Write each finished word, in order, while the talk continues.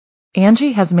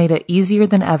Angie has made it easier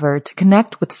than ever to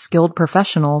connect with skilled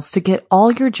professionals to get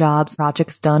all your jobs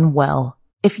projects done well.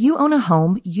 If you own a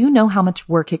home, you know how much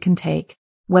work it can take,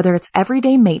 whether it's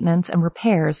everyday maintenance and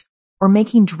repairs or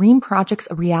making dream projects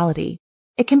a reality.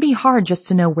 It can be hard just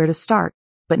to know where to start,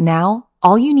 but now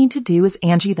all you need to do is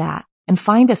Angie that and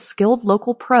find a skilled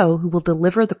local pro who will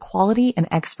deliver the quality and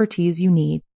expertise you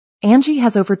need. Angie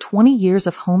has over 20 years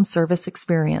of home service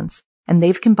experience, and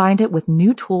they've combined it with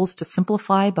new tools to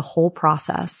simplify the whole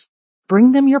process.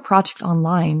 Bring them your project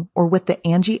online or with the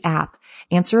Angie app,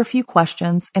 answer a few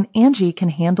questions, and Angie can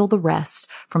handle the rest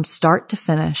from start to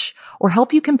finish, or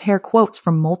help you compare quotes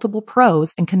from multiple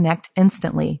pros and connect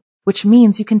instantly, which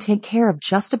means you can take care of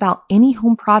just about any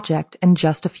home project in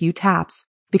just a few taps.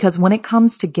 Because when it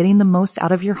comes to getting the most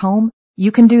out of your home,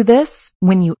 you can do this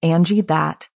when you Angie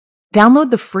that.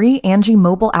 Download the free Angie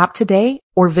mobile app today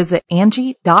or visit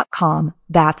Angie.com.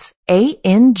 That's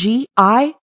ANGI.com.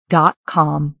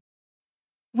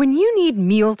 When you need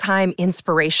mealtime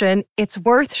inspiration, it's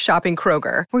worth shopping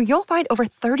Kroger, where you'll find over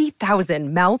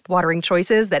 30,000 mouth-watering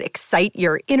choices that excite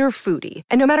your inner foodie.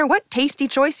 And no matter what tasty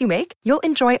choice you make, you'll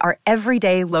enjoy our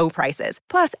everyday low prices,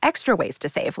 plus extra ways to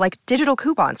save, like digital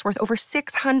coupons worth over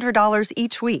 $600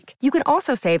 each week. You can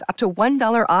also save up to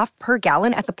 $1 off per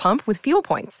gallon at the pump with fuel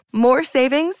points. More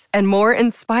savings and more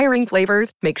inspiring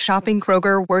flavors make shopping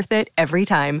Kroger worth it every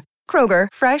time. Kroger,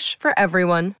 fresh for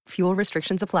everyone. Fuel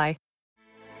restrictions apply.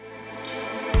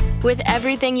 With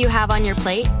everything you have on your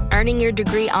plate, earning your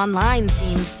degree online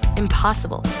seems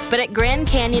impossible. But at Grand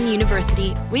Canyon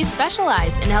University, we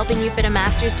specialize in helping you fit a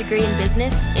master's degree in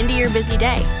business into your busy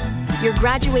day. Your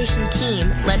graduation team,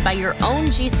 led by your own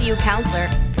GCU counselor,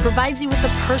 provides you with the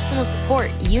personal support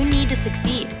you need to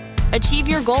succeed. Achieve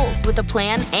your goals with a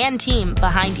plan and team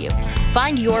behind you.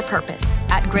 Find your purpose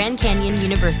at Grand Canyon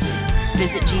University.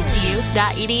 Visit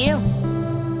gcu.edu.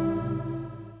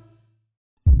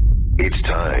 It's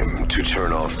time to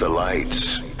turn off the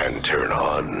lights and turn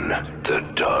on the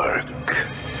dark.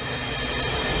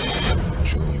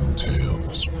 Chilling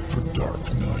tales for dark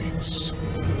nights.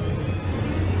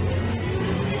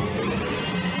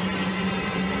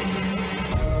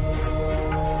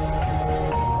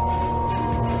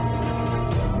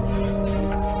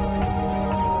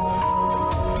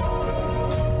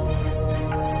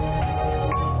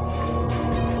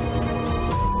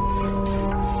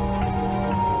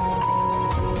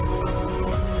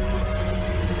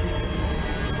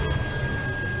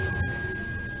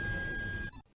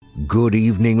 Good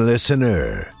evening,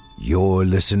 listener. You're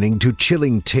listening to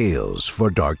Chilling Tales for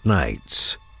Dark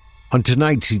Nights. On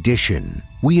tonight's edition,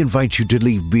 we invite you to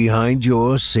leave behind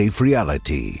your safe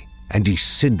reality and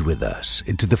descend with us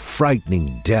into the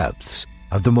frightening depths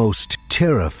of the most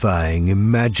terrifying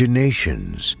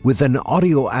imaginations with an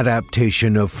audio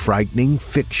adaptation of frightening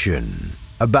fiction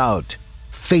about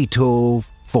fatal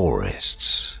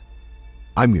forests.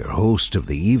 I'm your host of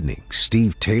the evening,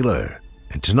 Steve Taylor.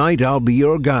 And tonight I'll be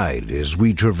your guide as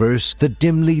we traverse the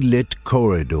dimly lit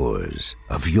corridors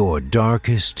of your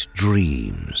darkest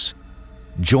dreams.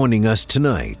 Joining us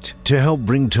tonight to help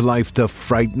bring to life the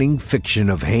frightening fiction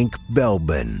of Hank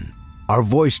Belbin, our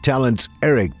voice talents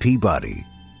Eric Peabody,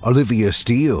 Olivia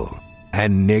Steele,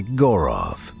 and Nick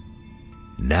Goroff.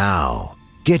 Now,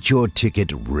 get your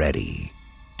ticket ready.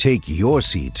 Take your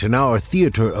seat in our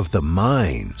theater of the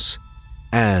minds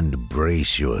and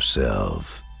brace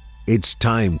yourself. It's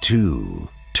time to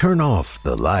turn off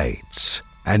the lights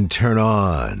and turn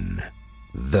on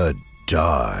the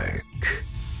dark.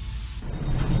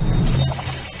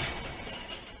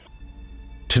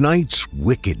 Tonight's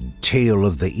wicked tale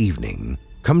of the evening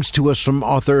comes to us from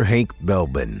author Hank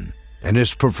Belbin and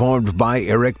is performed by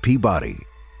Eric Peabody,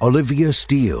 Olivia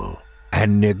Steele,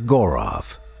 and Nick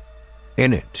Goroff.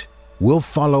 In it, we'll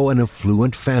follow an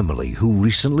affluent family who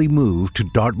recently moved to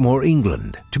Dartmoor,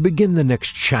 England, to begin the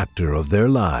next chapter of their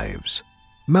lives.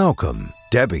 Malcolm,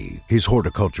 Debbie, his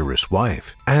horticulturist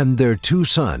wife, and their two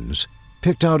sons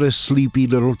picked out a sleepy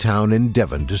little town in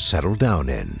Devon to settle down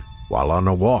in. While on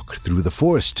a walk through the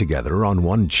forest together on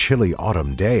one chilly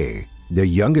autumn day, the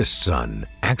youngest son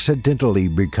accidentally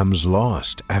becomes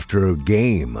lost after a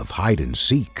game of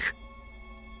hide-and-seek.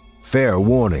 Fair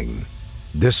warning,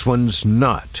 this one's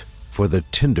not for the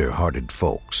tender-hearted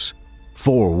folks.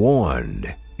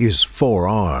 Forewarned is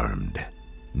forearmed.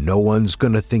 No one's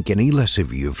gonna think any less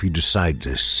of you if you decide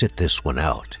to sit this one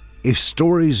out. If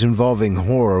stories involving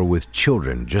horror with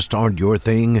children just aren't your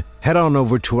thing, head on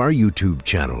over to our YouTube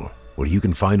channel, where you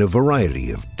can find a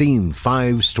variety of themed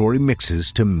 5-story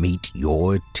mixes to meet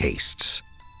your tastes.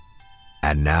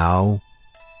 And now,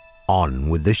 on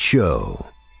with the show.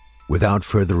 Without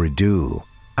further ado,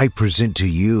 I present to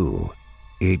you,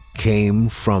 It Came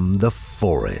from the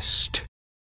Forest.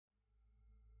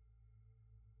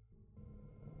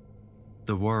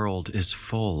 The world is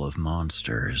full of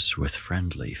monsters with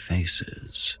friendly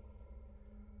faces.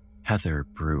 Heather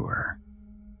Brewer.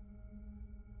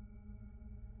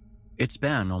 It's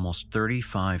been almost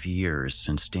 35 years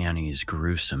since Danny's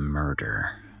gruesome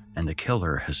murder, and the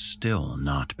killer has still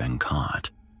not been caught.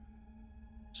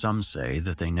 Some say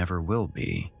that they never will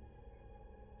be.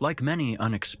 Like many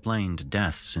unexplained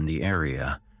deaths in the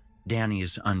area,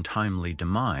 Danny's untimely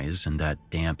demise in that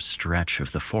damp stretch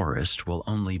of the forest will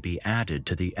only be added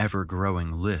to the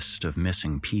ever-growing list of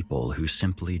missing people who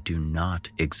simply do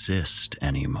not exist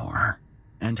anymore,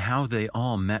 and how they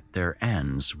all met their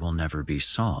ends will never be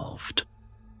solved.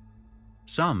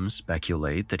 Some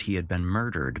speculate that he had been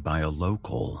murdered by a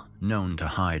local known to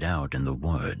hide out in the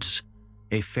woods,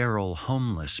 a feral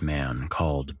homeless man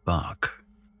called Buck.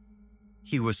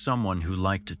 He was someone who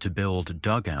liked to build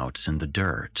dugouts in the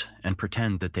dirt and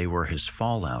pretend that they were his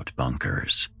fallout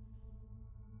bunkers.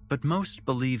 But most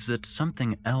believe that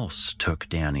something else took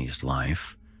Danny's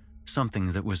life,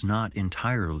 something that was not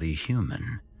entirely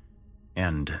human.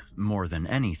 And, more than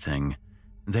anything,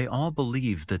 they all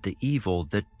believe that the evil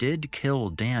that did kill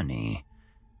Danny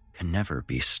can never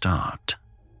be stopped.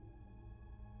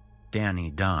 Danny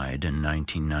died in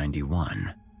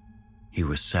 1991. He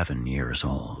was 7 years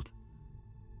old.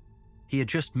 He had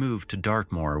just moved to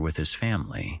Dartmoor with his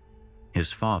family.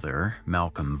 His father,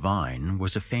 Malcolm Vine,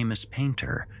 was a famous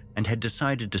painter and had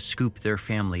decided to scoop their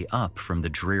family up from the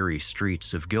dreary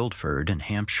streets of Guildford in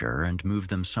Hampshire and move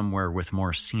them somewhere with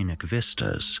more scenic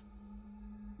vistas.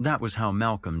 That was how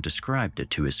Malcolm described it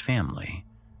to his family.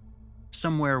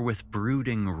 Somewhere with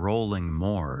brooding rolling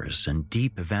moors and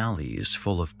deep valleys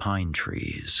full of pine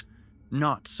trees.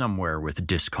 Not somewhere with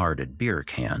discarded beer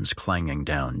cans clanging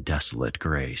down desolate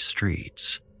gray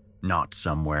streets. Not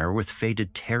somewhere with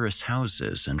faded terrace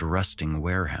houses and rusting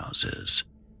warehouses.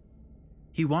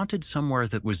 He wanted somewhere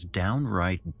that was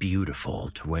downright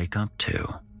beautiful to wake up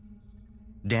to.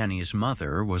 Danny's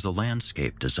mother was a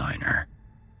landscape designer.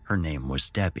 Her name was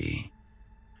Debbie.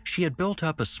 She had built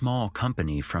up a small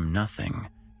company from nothing,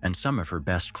 and some of her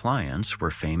best clients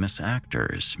were famous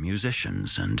actors,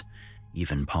 musicians, and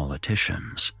even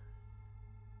politicians.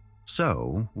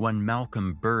 So, when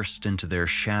Malcolm burst into their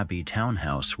shabby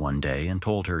townhouse one day and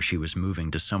told her she was moving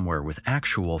to somewhere with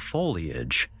actual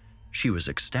foliage, she was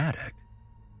ecstatic.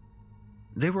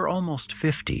 They were almost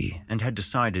 50 and had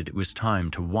decided it was time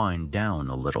to wind down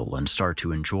a little and start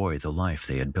to enjoy the life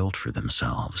they had built for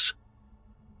themselves.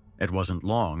 It wasn't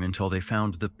long until they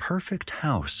found the perfect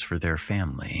house for their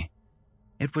family.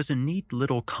 It was a neat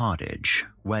little cottage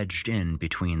wedged in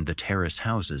between the terrace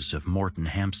houses of Morton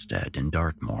Hampstead in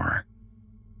Dartmoor.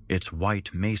 Its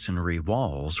white masonry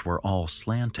walls were all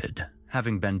slanted,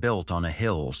 having been built on a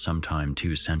hill sometime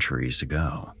 2 centuries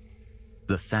ago.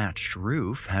 The thatched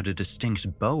roof had a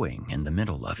distinct bowing in the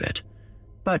middle of it,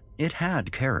 but it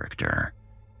had character.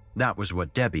 That was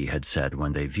what Debbie had said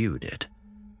when they viewed it.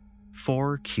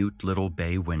 4 cute little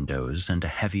bay windows and a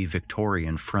heavy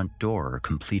Victorian front door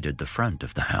completed the front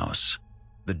of the house.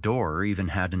 The door even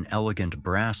had an elegant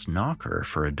brass knocker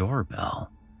for a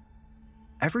doorbell.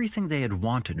 Everything they had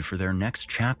wanted for their next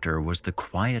chapter was the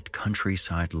quiet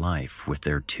countryside life with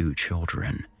their 2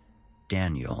 children,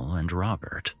 Daniel and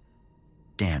Robert,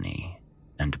 Danny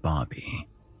and Bobby.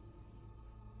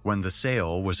 When the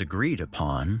sale was agreed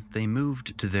upon, they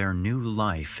moved to their new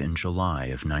life in July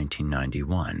of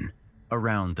 1991.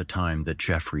 Around the time that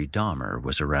Jeffrey Dahmer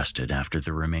was arrested after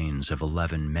the remains of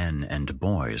 11 men and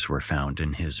boys were found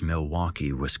in his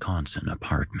Milwaukee, Wisconsin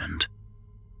apartment.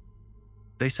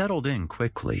 They settled in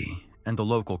quickly, and the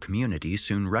local community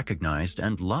soon recognized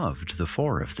and loved the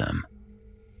 4 of them.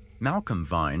 Malcolm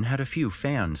Vine had a few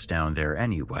fans down there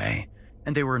anyway,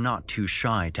 and they were not too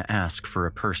shy to ask for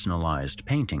a personalized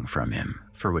painting from him,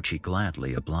 for which he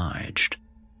gladly obliged.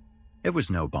 It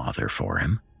was no bother for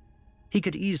him. He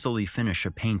could easily finish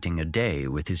a painting a day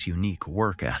with his unique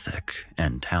work ethic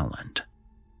and talent.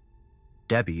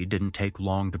 Debbie didn't take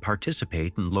long to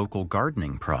participate in local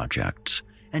gardening projects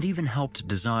and even helped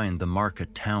design the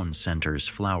Market Town Center's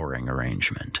flowering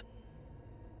arrangement.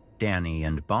 Danny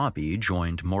and Bobby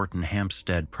joined Morton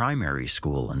Hampstead Primary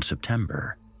School in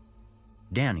September.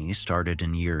 Danny started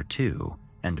in year 2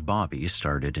 and Bobby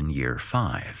started in year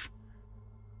 5.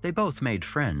 They both made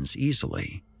friends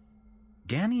easily.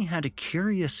 Danny had a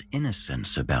curious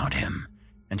innocence about him,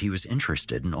 and he was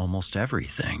interested in almost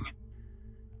everything.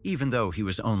 Even though he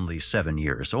was only 7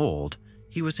 years old,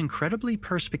 he was incredibly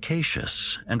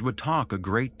perspicacious and would talk a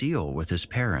great deal with his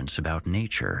parents about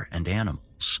nature and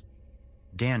animals.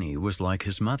 Danny was like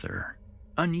his mother,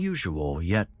 unusual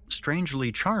yet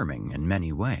strangely charming in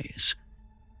many ways.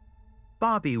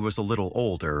 Bobby was a little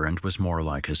older and was more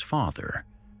like his father.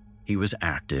 He was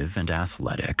active and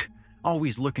athletic,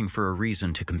 always looking for a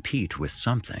reason to compete with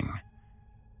something.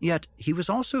 Yet he was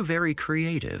also very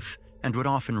creative and would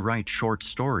often write short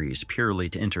stories purely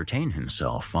to entertain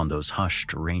himself on those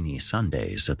hushed, rainy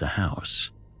Sundays at the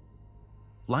house.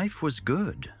 Life was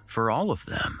good for all of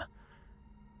them,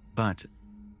 but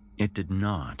it did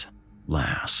not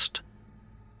last.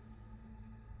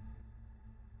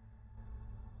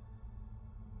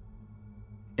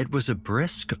 It was a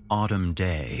brisk autumn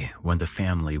day when the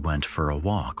family went for a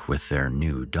walk with their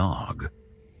new dog.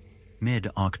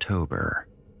 Mid-October.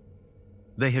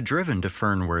 They had driven to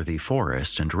Fernworthy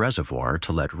Forest and Reservoir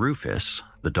to let Rufus,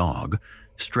 the dog,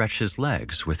 stretch his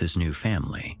legs with his new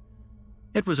family.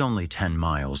 It was only 10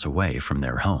 miles away from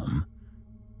their home.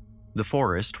 The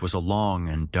forest was a long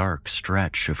and dark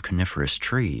stretch of coniferous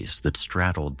trees that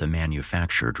straddled the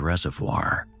manufactured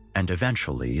reservoir, and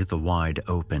eventually the wide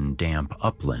open damp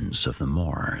uplands of the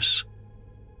moors.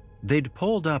 They'd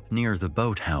pulled up near the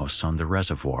boathouse on the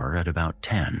reservoir at about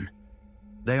 10.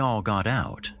 They all got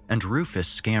out, and Rufus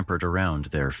scampered around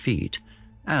their feet,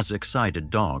 as excited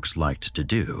dogs liked to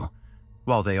do,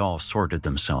 while they all sorted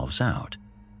themselves out.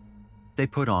 They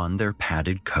put on their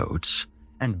padded coats,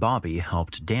 and Bobby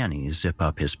helped Danny zip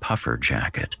up his puffer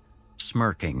jacket,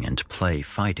 smirking and play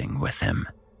fighting with him.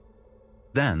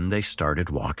 Then they started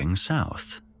walking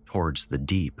south, towards the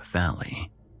deep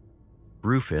valley.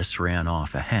 Rufus ran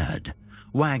off ahead,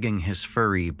 wagging his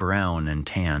furry brown and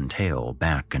tan tail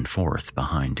back and forth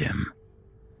behind him.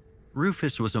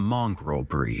 Rufus was a mongrel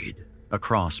breed, a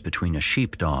cross between a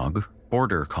sheepdog,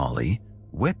 border collie,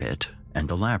 whippet, and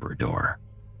a Labrador.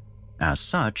 As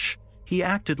such, he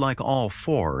acted like all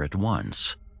four at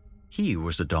once. He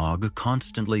was a dog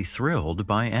constantly thrilled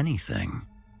by anything.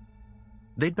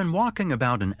 They'd been walking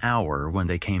about an hour when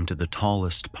they came to the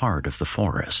tallest part of the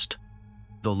forest.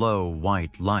 The low,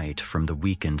 white light from the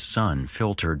weakened sun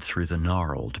filtered through the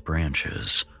gnarled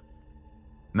branches.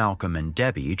 Malcolm and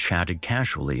Debbie chatted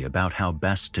casually about how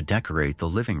best to decorate the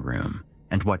living room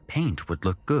and what paint would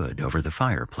look good over the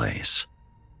fireplace.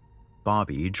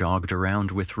 Bobby jogged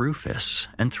around with Rufus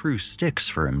and threw sticks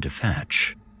for him to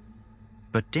fetch.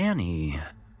 But Danny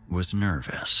was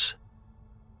nervous.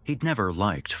 He'd never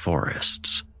liked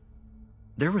forests.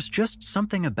 There was just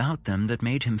something about them that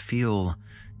made him feel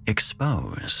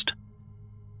exposed.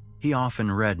 He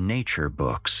often read nature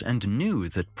books and knew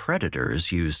that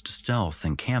predators used stealth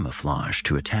and camouflage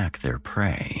to attack their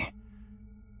prey.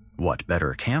 What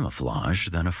better camouflage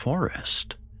than a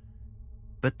forest?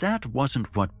 But that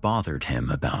wasn't what bothered him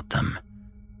about them.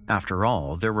 After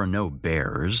all, there were no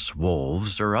bears,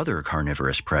 wolves, or other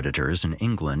carnivorous predators in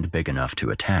England big enough to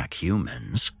attack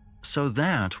humans, so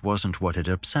that wasn't what had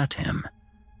upset him.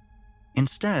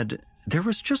 Instead, there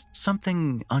was just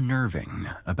something unnerving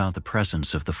about the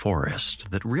presence of the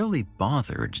forest that really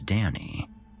bothered Danny.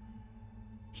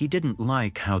 He didn't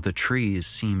like how the trees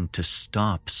seemed to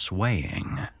stop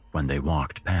swaying when they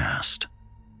walked past.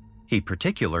 He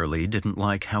particularly didn't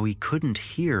like how he couldn't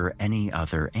hear any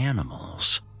other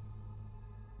animals.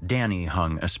 Danny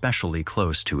hung especially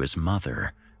close to his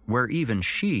mother, where even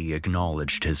she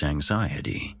acknowledged his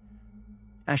anxiety.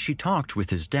 As she talked with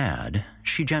his dad,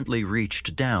 she gently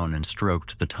reached down and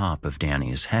stroked the top of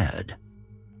Danny's head.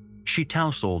 She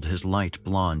tousled his light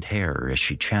blonde hair as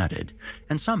she chatted,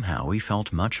 and somehow he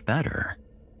felt much better.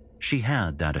 She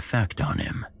had that effect on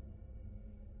him.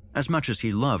 As much as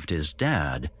he loved his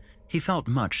dad, he felt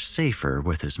much safer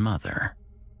with his mother.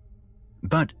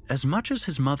 But as much as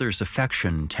his mother's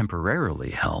affection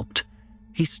temporarily helped,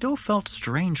 he still felt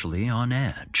strangely on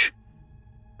edge.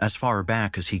 As far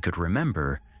back as he could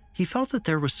remember, he felt that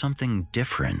there was something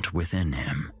different within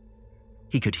him.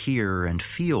 He could hear and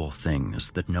feel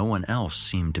things that no one else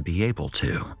seemed to be able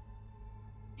to.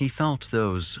 He felt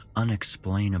those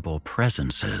unexplainable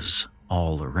presences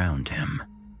all around him.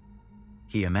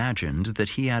 He imagined that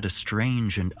he had a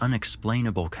strange and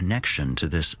unexplainable connection to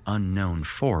this unknown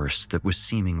force that was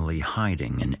seemingly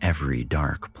hiding in every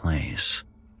dark place.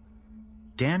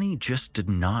 Danny just did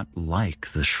not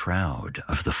like the shroud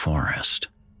of the forest.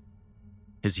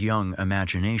 His young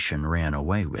imagination ran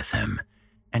away with him,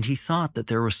 and he thought that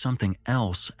there was something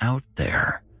else out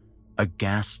there, a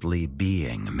ghastly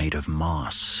being made of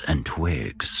moss and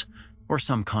twigs, or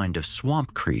some kind of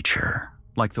swamp creature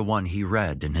like the one he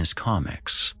read in his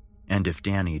comics. And if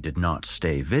Danny did not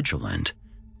stay vigilant,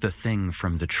 the thing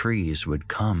from the trees would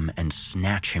come and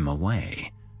snatch him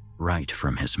away, right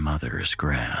from his mother's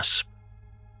grasp.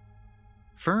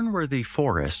 Fernworthy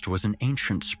Forest was an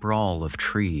ancient sprawl of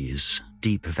trees,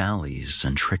 deep valleys,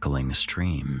 and trickling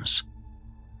streams.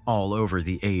 All over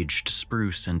the aged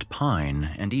spruce and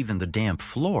pine, and even the damp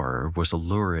floor, was a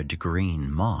lurid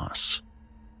green moss.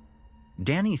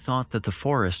 Danny thought that the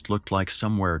forest looked like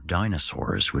somewhere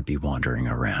dinosaurs would be wandering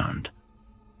around.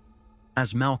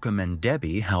 As Malcolm and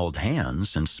Debbie held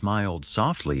hands and smiled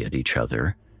softly at each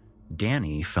other,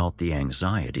 Danny felt the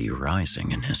anxiety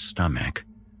rising in his stomach.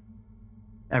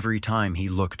 Every time he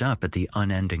looked up at the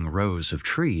unending rows of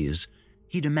trees,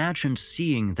 he'd imagined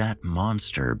seeing that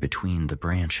monster between the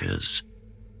branches.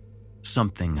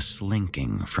 Something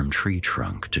slinking from tree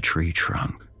trunk to tree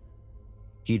trunk.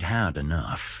 He'd had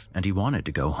enough, and he wanted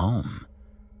to go home.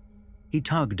 He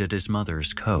tugged at his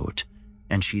mother's coat,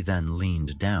 and she then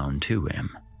leaned down to him.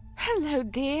 "Hello,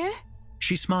 dear."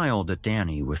 She smiled at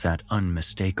Danny with that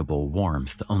unmistakable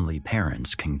warmth only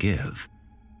parents can give.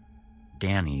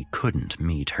 Danny couldn't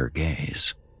meet her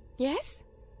gaze. "Yes?"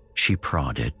 She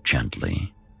prodded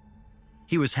gently.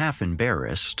 He was half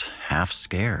embarrassed, half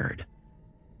scared.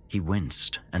 He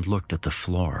winced and looked at the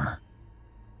floor.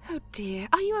 "Oh dear,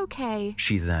 are you okay?"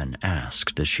 She then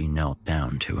asked as she knelt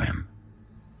down to him.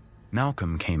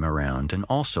 Malcolm came around and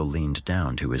also leaned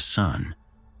down to his son.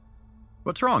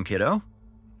 "What's wrong, kiddo?"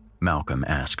 Malcolm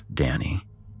asked Danny.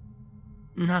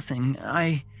 "Nothing,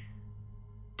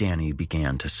 Danny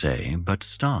began to say, but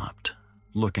stopped,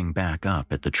 looking back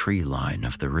up at the tree line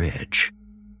of the ridge.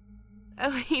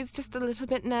 "Oh, he's just a little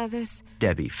bit nervous,"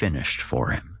 Debbie finished for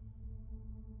him.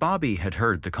 Bobby had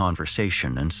heard the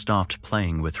conversation and stopped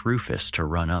playing with Rufus to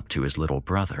run up to his little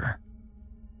brother.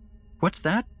 "What's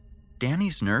that?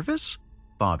 Danny's nervous?"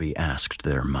 Bobby asked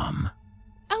their mum.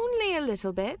 "Only a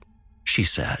little bit," she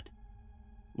said.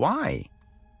 "Why?"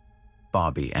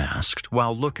 Bobby asked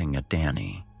while looking at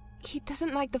Danny. "He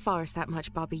doesn't like the forest that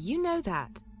much, Bobby. You know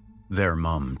that." Their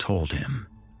mum told him.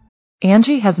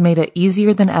 Angie has made it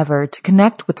easier than ever to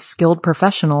connect with skilled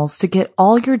professionals to get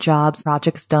all your jobs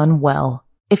projects done well.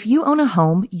 If you own a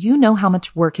home, you know how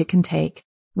much work it can take,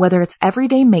 whether it's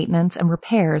everyday maintenance and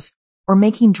repairs or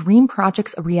making dream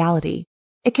projects a reality.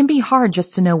 It can be hard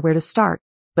just to know where to start,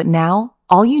 but now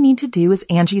all you need to do is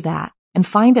Angie that and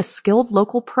find a skilled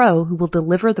local pro who will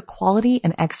deliver the quality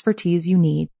and expertise you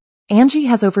need. Angie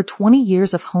has over 20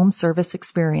 years of home service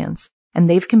experience, and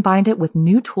they've combined it with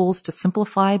new tools to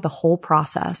simplify the whole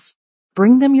process.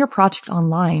 Bring them your project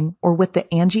online or with the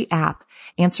Angie app,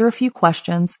 answer a few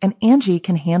questions, and Angie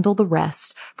can handle the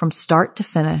rest from start to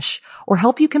finish or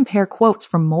help you compare quotes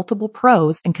from multiple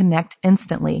pros and connect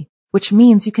instantly, which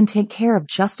means you can take care of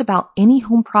just about any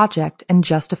home project in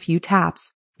just a few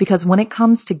taps. Because when it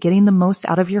comes to getting the most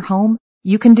out of your home,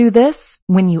 you can do this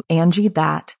when you Angie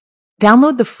that.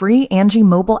 Download the free Angie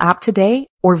mobile app today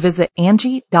or visit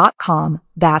Angie.com.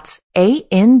 That's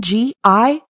ANGI.com.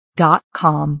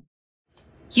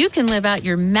 You can live out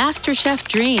your MasterChef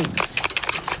dreams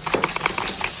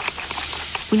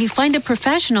when you find a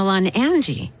professional on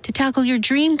Angie to tackle your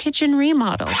dream kitchen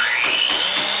remodel.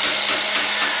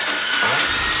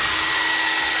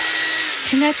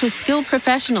 Connect with skilled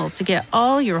professionals to get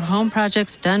all your home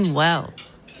projects done well.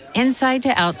 Inside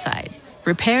to outside,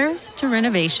 repairs to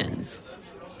renovations.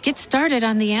 Get started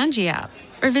on the Angie app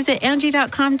or visit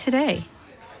Angie.com today.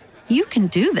 You can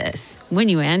do this when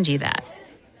you Angie that.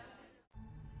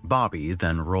 Bobby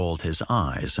then rolled his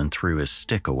eyes and threw his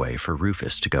stick away for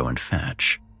Rufus to go and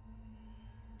fetch.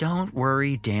 "Don't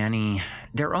worry, Danny.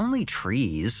 They're only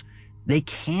trees. They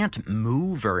can't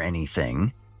move or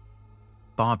anything."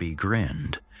 Bobby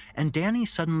grinned, and Danny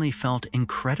suddenly felt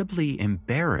incredibly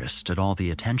embarrassed at all the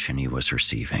attention he was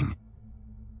receiving.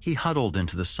 He huddled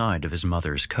into the side of his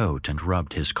mother's coat and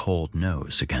rubbed his cold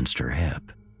nose against her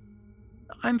hip.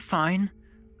 "I'm fine.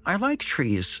 I like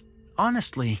trees,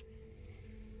 honestly,"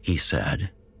 he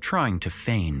said, trying to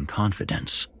feign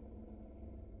confidence.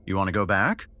 "You want to go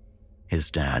back?" his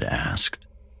dad asked.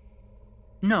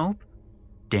 "Nope,"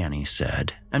 Danny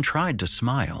said, and tried to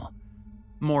smile,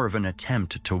 more of an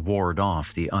attempt to ward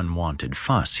off the unwanted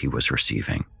fuss he was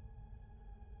receiving.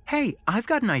 "Hey, I've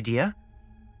got an idea,"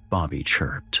 Bobby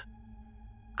chirped.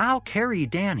 "I'll carry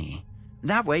Danny.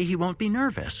 That way he won't be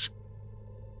nervous."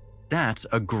 "That's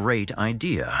a great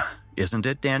idea, isn't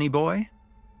it, Danny boy?"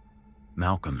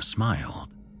 Malcolm smiled.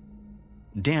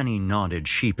 Danny nodded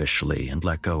sheepishly and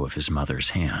let go of his mother's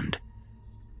hand.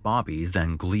 Bobby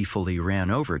then gleefully ran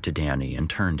over to Danny and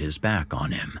turned his back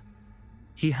on him.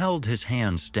 He held his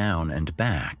hands down and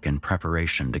back in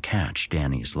preparation to catch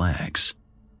Danny's legs.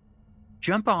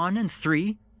 "Jump on in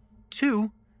 3,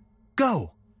 2,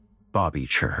 go," Bobby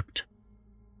chirped.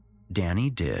 Danny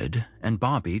did, and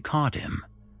Bobby caught him.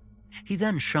 He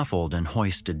then shuffled and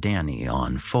hoisted Danny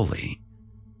on fully.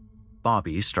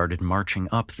 Bobby started marching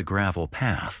up the gravel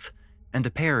path, and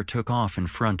the pair took off in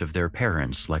front of their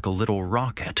parents like a little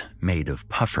rocket made of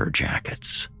puffer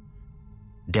jackets.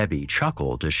 Debbie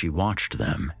chuckled as she watched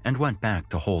them and went back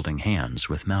to holding hands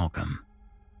with Malcolm.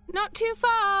 Not too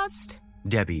fast,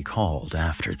 Debbie called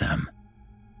after them.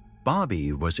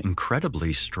 Bobby was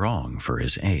incredibly strong for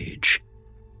his age.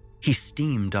 He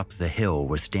steamed up the hill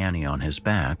with Danny on his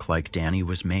back like Danny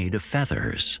was made of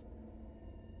feathers.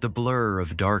 The blur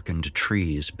of darkened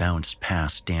trees bounced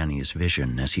past Danny's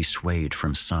vision as he swayed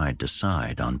from side to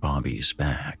side on Bobby's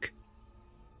back.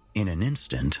 In an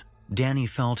instant, Danny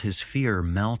felt his fear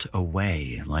melt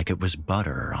away like it was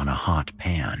butter on a hot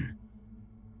pan.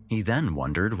 He then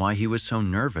wondered why he was so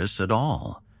nervous at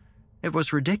all. It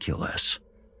was ridiculous.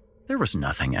 There was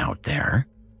nothing out there.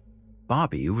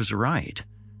 Bobby was right.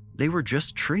 They were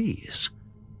just trees.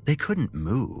 They couldn't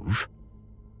move.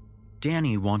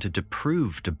 Danny wanted to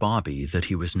prove to Bobby that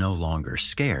he was no longer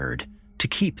scared, to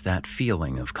keep that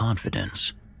feeling of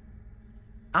confidence.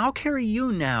 "I'll carry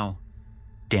you now,"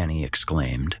 Danny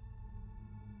exclaimed.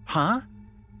 "Huh?"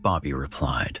 Bobby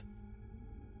replied.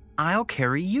 "I'll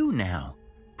carry you now.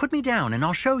 Put me down and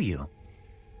I'll show you."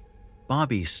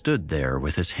 Bobby stood there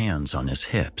with his hands on his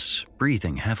hips,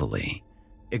 breathing heavily,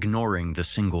 ignoring the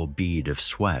single bead of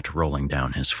sweat rolling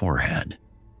down his forehead.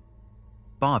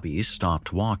 Bobby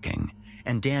stopped walking,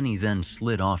 and Danny then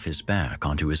slid off his back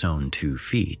onto his own 2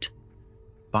 feet.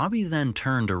 Bobby then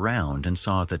turned around and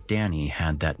saw that Danny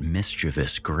had that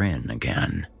mischievous grin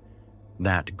again.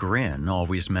 That grin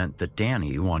always meant that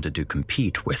Danny wanted to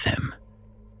compete with him.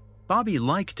 Bobby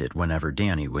liked it whenever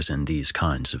Danny was in these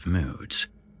kinds of moods.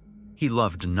 He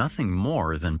loved nothing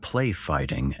more than play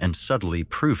fighting and subtly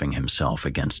proving himself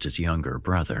against his younger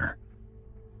brother.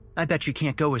 "I bet you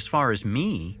can't go as far as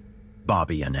me,"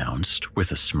 Bobby announced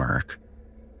with a smirk.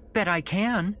 "Bet I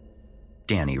can,"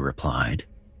 Danny replied.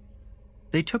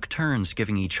 They took turns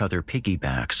giving each other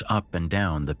piggybacks up and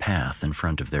down the path in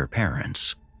front of their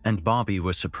parents, and Bobby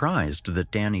was surprised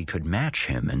that Danny could match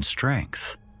him in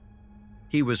strength.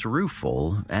 He was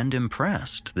rueful and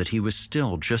impressed that he was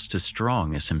still just as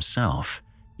strong as himself,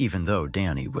 even though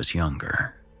Danny was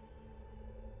younger.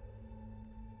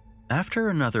 After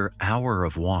another hour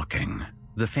of walking,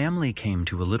 the family came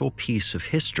to a little piece of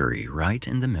history right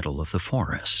in the middle of the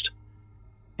forest.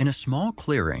 In a small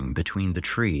clearing between the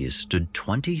trees stood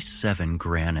 27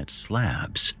 granite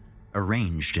slabs,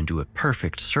 arranged into a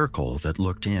perfect circle that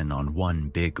looked in on one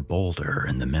big boulder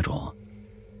in the middle.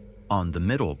 On the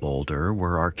middle boulder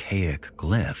were archaic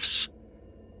glyphs.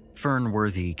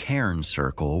 Fernworthy Cairn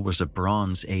Circle was a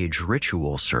Bronze Age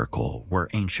ritual circle where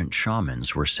ancient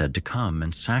shamans were said to come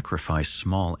and sacrifice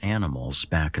small animals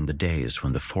back in the days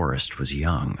when the forest was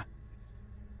young.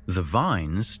 The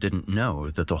Vines didn't know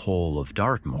that the whole of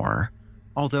Dartmoor,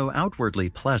 although outwardly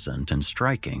pleasant and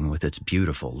striking with its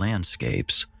beautiful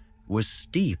landscapes, was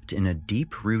steeped in a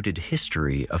deep-rooted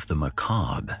history of the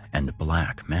macabre and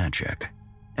black magic.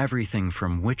 Everything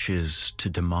from witches to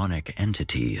demonic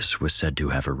entities was said to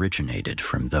have originated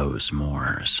from those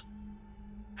moors.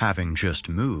 Having just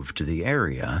moved to the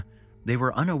area, they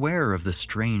were unaware of the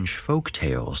strange folk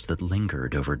tales that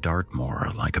lingered over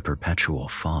Dartmoor like a perpetual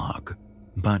fog.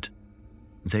 But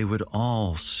they would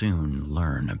all soon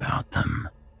learn about them.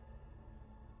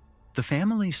 The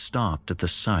family stopped at the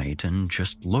site and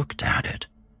just looked at it.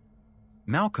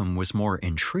 Malcolm was more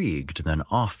intrigued than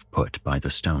off-put by the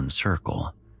stone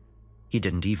circle. He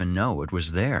didn't even know it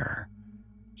was there.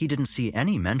 He didn't see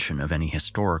any mention of any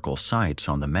historical sites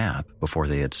on the map before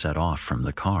they had set off from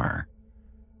the car.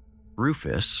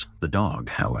 Rufus, the dog,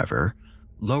 however,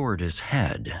 lowered his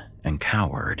head and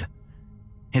cowered.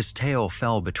 His tail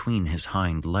fell between his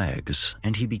hind legs,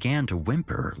 and he began to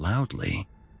whimper loudly.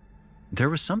 There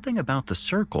was something about the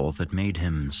circle that made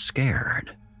him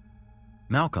scared.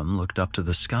 Malcolm looked up to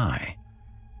the sky.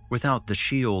 Without the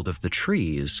shield of the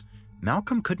trees,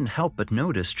 Malcolm couldn't help but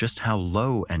notice just how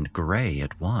low and gray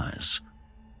it was.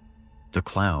 The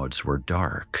clouds were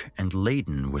dark and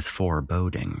laden with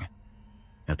foreboding.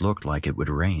 It looked like it would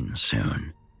rain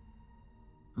soon.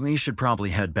 "We should probably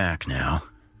head back now,"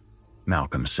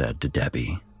 Malcolm said to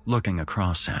Debbie, looking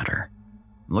across at her.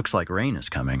 "Looks like rain is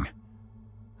coming."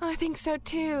 I think so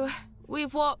too.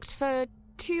 We've walked for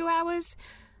 2 hours.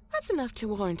 That's enough to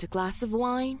warrant a glass of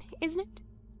wine, isn't it?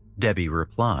 Debbie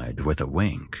replied with a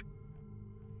wink.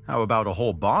 "How about a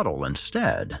whole bottle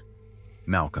instead?"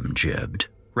 Malcolm jibbed,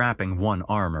 wrapping one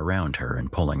arm around her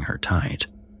and pulling her tight.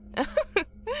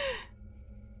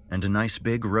 "And a nice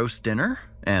big roast dinner?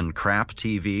 And crap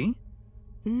TV?"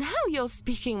 Now you're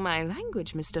speaking my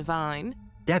language, Mr. Vine.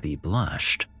 Debbie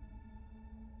blushed.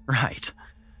 "Right.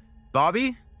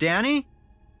 Bobby? Danny?"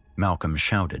 Malcolm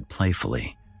shouted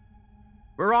playfully.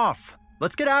 "We're off.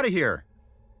 Let's get out of here."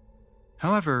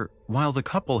 However, while the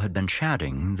couple had been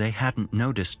chatting, they hadn't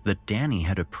noticed that Danny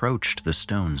had approached the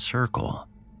stone circle.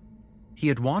 He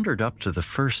had wandered up to the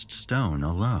first stone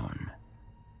alone.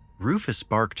 Rufus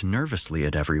barked nervously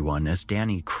at everyone as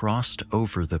Danny crossed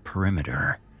over the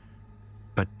perimeter.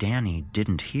 But Danny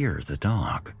didn't hear the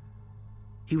dog.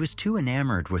 He was too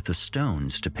enamored with the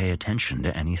stones to pay attention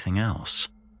to anything else.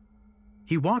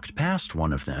 He walked past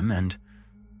one of them and,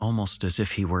 almost as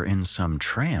if he were in some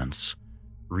trance,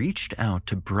 reached out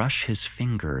to brush his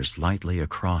fingers lightly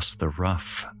across the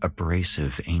rough,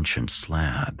 abrasive ancient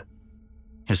slab.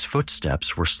 His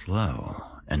footsteps were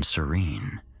slow and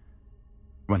serene.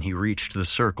 When he reached the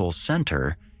circle's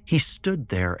center, he stood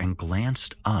there and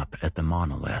glanced up at the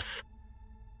monolith.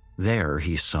 There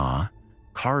he saw,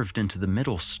 carved into the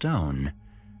middle stone,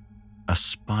 a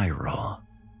spiral.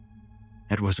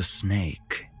 It was a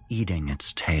snake eating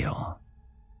its tail.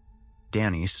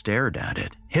 Danny stared at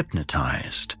it,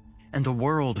 hypnotized, and the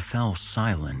world fell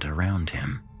silent around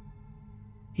him.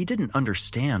 He didn't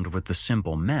understand what the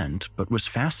symbol meant, but was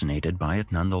fascinated by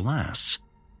it nonetheless.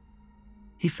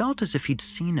 He felt as if he'd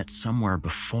seen it somewhere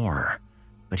before,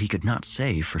 but he could not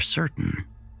say for certain.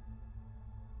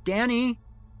 "Danny!"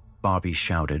 Bobby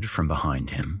shouted from behind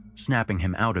him, snapping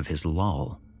him out of his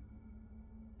lull.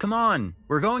 "Come on,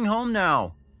 we're going home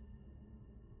now."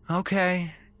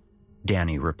 "Okay,"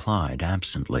 Danny replied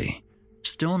absently,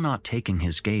 still not taking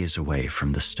his gaze away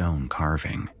from the stone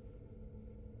carving.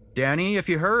 "Danny, if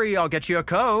you hurry, I'll get you a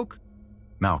Coke,"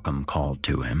 Malcolm called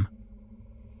to him.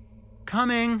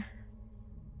 "Coming,"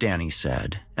 Danny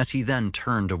said, as he then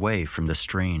turned away from the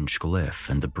strange glyph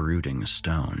and the brooding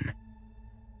stone.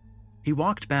 He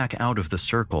walked back out of the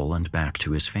circle and back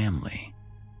to his family.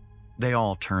 They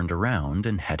all turned around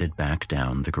and headed back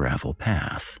down the gravel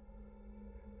path.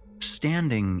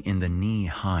 Standing in the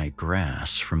knee-high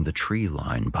grass from the tree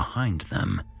line behind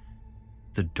them,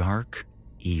 the dark,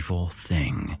 evil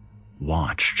thing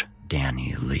watched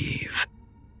Danny leave.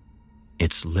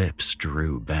 Its lips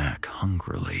drew back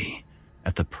hungrily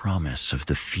at the promise of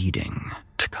the feeding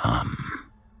to come.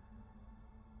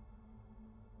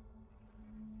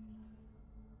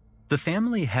 The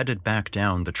family headed back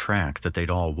down the track that they'd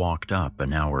all walked up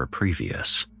an hour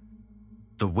previous.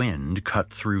 The wind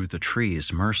cut through the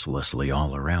trees mercilessly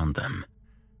all around them.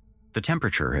 The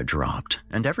temperature had dropped,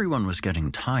 and everyone was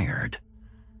getting tired.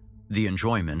 The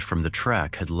enjoyment from the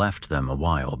trek had left them a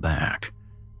while back.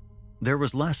 There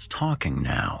was less talking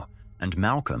now, and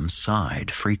Malcolm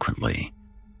sighed frequently.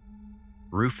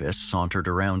 Rufus sauntered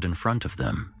around in front of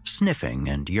them, sniffing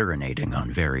and urinating on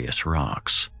various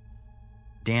rocks.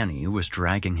 Danny was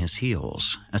dragging his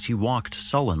heels as he walked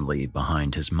sullenly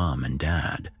behind his mom and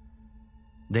dad.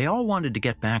 They all wanted to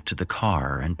get back to the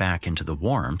car and back into the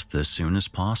warmth as soon as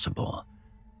possible.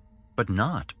 But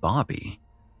not Bobby.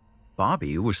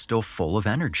 Bobby was still full of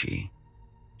energy.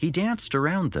 He danced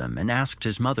around them and asked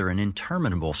his mother an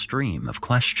interminable stream of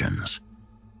questions.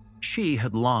 She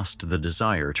had lost the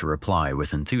desire to reply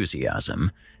with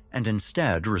enthusiasm, and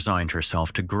instead resigned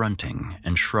herself to grunting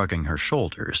and shrugging her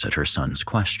shoulders at her son's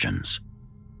questions.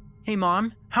 "Hey,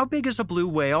 Mom, how big is a blue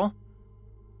whale?"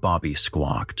 Bobby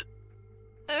squawked.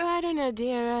 I don't know,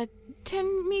 dear.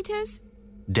 10 meters?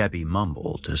 Debbie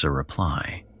mumbled as a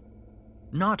reply.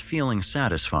 Not feeling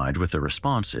satisfied with the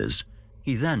responses,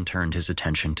 he then turned his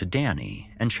attention to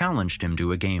Danny and challenged him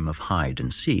to a game of hide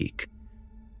and seek.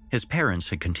 His parents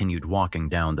had continued walking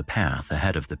down the path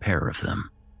ahead of the pair of them.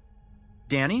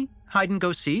 "Danny, hide and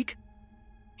go seek?"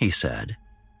 he said.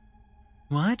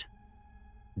 "What?"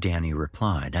 Danny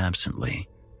replied absently.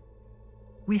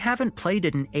 "We haven't played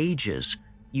it in ages.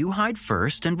 You hide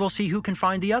first and we'll see who can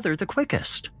find the other the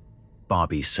quickest,"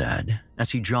 Bobby said as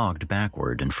he jogged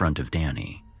backward in front of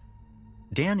Danny.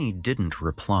 Danny didn't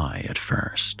reply at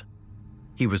first.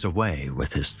 He was away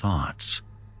with his thoughts.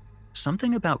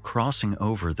 Something about crossing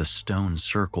over the stone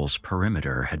circle's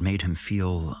perimeter had made him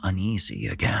feel uneasy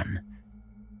again.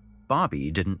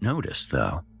 Bobby didn't notice,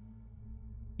 though.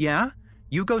 "Yeah?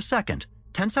 You go second.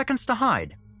 10 seconds to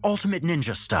hide. Ultimate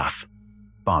ninja stuff,"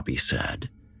 Bobby said.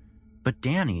 But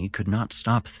Danny could not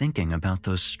stop thinking about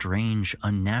those strange,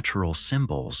 unnatural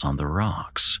symbols on the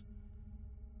rocks.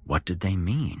 What did they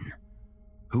mean?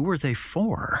 Who were they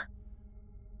for?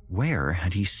 Where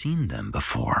had he seen them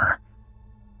before?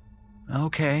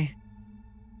 "Okay,"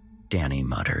 Danny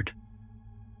muttered.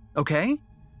 "Okay?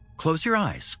 Close your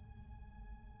eyes."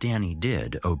 Danny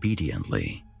did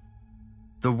obediently.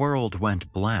 The world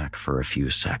went black for a few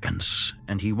seconds,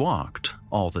 and he walked,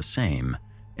 all the same,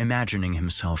 imagining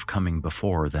himself coming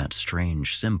before that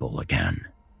strange symbol again.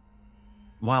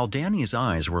 While Danny's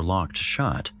eyes were locked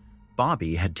shut,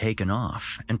 Bobby had taken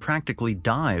off and practically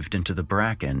dived into the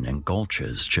bracken and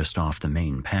gulches just off the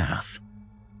main path.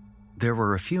 There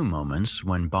were a few moments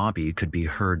when Bobby could be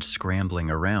heard scrambling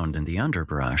around in the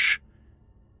underbrush,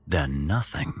 then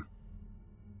nothing.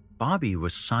 Bobby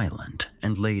was silent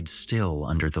and laid still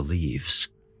under the leaves.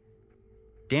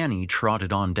 Danny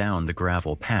trotted on down the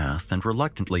gravel path and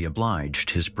reluctantly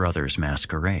obliged his brother's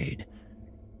masquerade.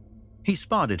 He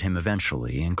spotted him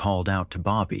eventually and called out to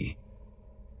Bobby.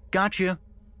 "Gotcha."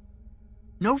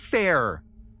 "No fair,"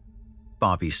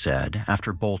 Bobby said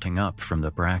after bolting up from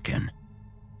the bracken.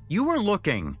 "You were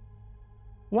looking."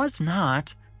 "Was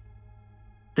not."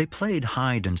 They played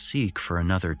hide and seek for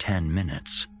another 10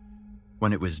 minutes.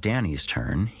 When it was Danny's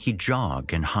turn, he'd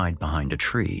jog and hide behind a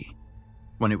tree.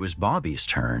 When it was Bobby's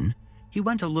turn, he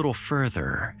went a little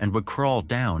further and would crawl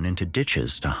down into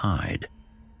ditches to hide.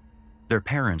 Their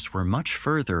parents were much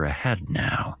further ahead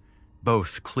now,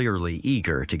 both clearly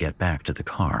eager to get back to the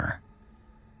car.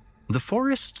 The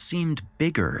forest seemed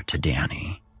bigger to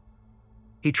Danny.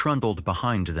 He trundled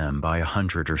behind them by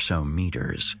 100 or so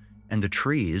meters, and the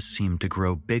trees seemed to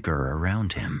grow bigger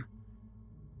around him.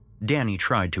 Danny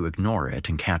tried to ignore it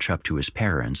and catch up to his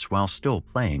parents while still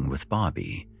playing with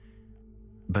Bobby.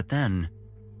 But then,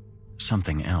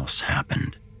 something else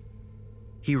happened.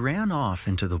 He ran off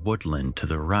into the woodland to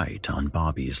the right on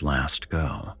Bobby's last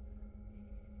go.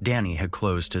 Danny had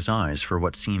closed his eyes for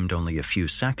what seemed only a few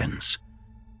seconds.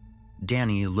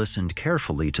 Danny listened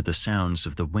carefully to the sounds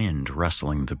of the wind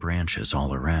rustling the branches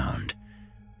all around,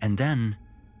 and then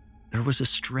there was a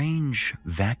strange,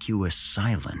 vacuous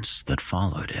silence that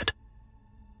followed it.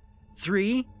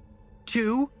 3,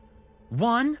 2,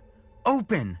 1,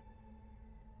 open!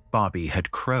 Bobby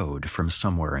had crowed from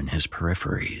somewhere in his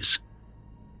peripheries.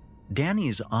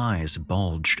 Danny's eyes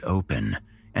bulged open,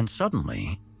 and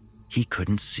suddenly, he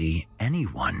couldn't see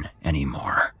anyone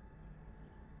anymore.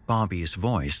 Bobby's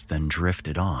voice then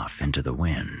drifted off into the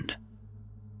wind.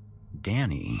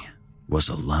 Danny was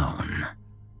alone.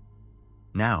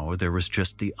 Now there was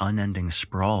just the unending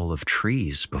sprawl of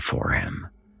trees before him.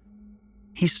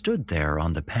 He stood there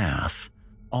on the path,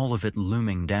 all of it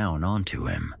looming down onto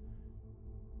him.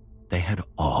 They had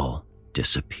all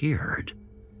disappeared.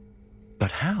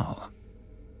 But how?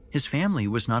 His family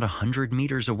was not 100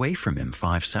 meters away from him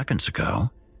 5 seconds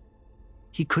ago.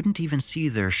 He couldn't even see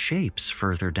their shapes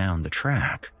further down the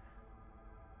track.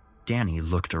 Danny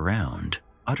looked around,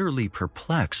 utterly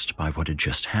perplexed by what had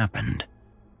just happened.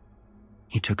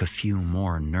 He took a few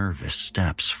more nervous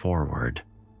steps forward.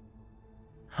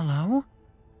 "Hello?"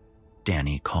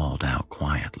 Danny called out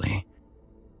quietly.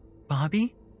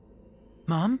 "Bobby?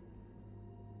 Mom?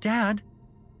 Dad?"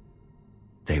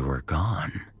 They were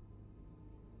gone.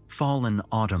 Fallen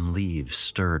autumn leaves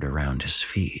stirred around his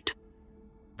feet.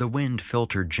 The wind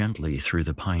filtered gently through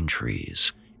the pine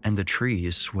trees, and the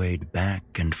trees swayed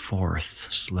back and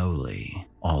forth slowly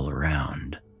all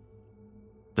around.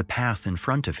 The path in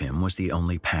front of him was the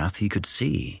only path he could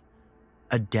see.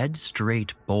 A dead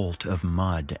straight bolt of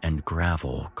mud and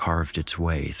gravel carved its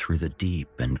way through the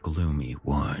deep and gloomy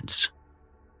woods.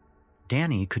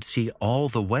 Danny could see all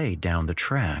the way down the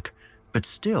track, but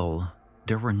still,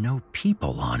 there were no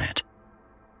people on it.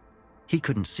 He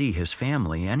couldn't see his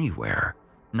family anywhere,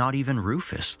 not even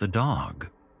Rufus the dog.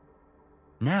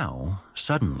 Now,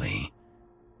 suddenly,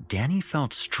 Danny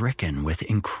felt stricken with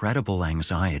incredible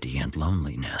anxiety and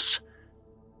loneliness.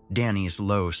 Danny's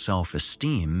low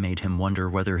self-esteem made him wonder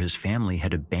whether his family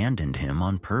had abandoned him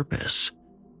on purpose.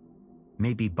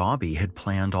 Maybe Bobby had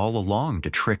planned all along to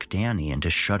trick Danny into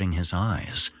shutting his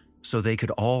eyes, so they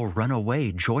could all run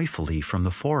away joyfully from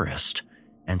the forest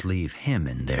and leave him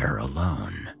in there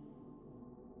alone.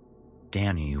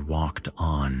 Danny walked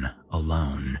on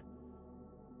alone.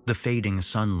 The fading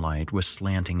sunlight was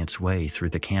slanting its way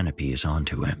through the canopies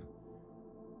onto him.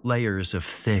 Layers of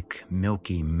thick,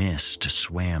 milky mist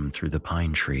swam through the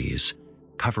pine trees,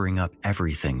 covering up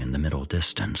everything in the middle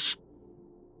distance.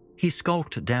 He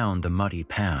skulked down the muddy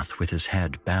path with his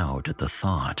head bowed at the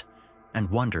thought, and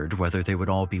wondered whether they would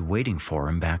all be waiting for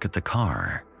him back at the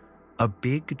car. A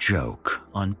big joke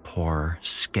on poor,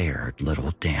 scared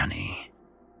little Danny.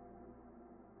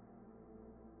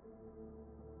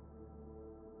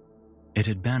 It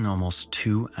had been almost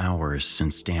 2 hours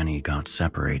since Danny got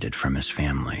separated from his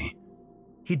family.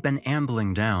 He'd been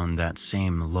ambling down that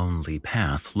same lonely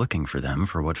path looking for them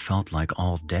for what felt like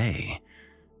all day,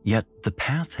 yet the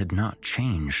path had not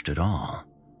changed at all.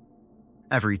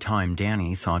 Every time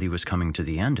Danny thought he was coming to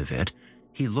the end of it,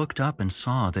 he looked up and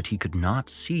saw that he could not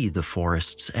see the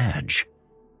forest's edge.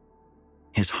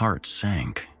 His heart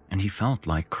sank, and he felt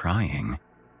like crying.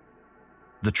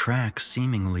 The track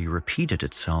seemingly repeated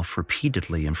itself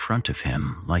repeatedly in front of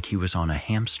him, like he was on a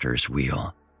hamster's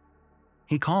wheel.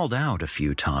 He called out a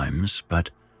few times, but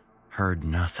heard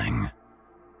nothing.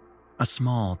 A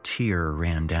small tear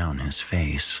ran down his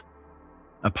face.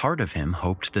 A part of him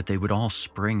hoped that they would all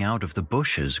spring out of the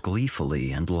bushes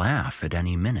gleefully and laugh at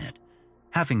any minute,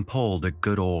 having pulled a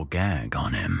good old gag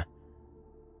on him.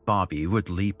 Bobby would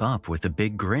leap up with a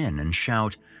big grin and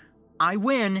shout, "I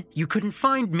win! You couldn't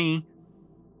find me!"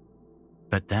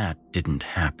 But that didn't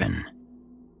happen.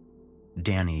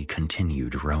 Danny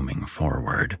continued roaming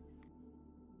forward.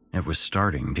 It was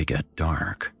starting to get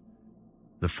dark.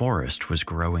 The forest was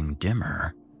growing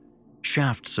dimmer.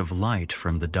 Shafts of light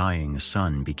from the dying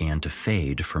sun began to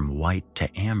fade from white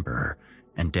to amber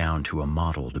and down to a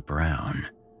mottled brown.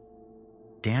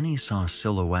 Danny saw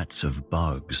silhouettes of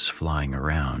bugs flying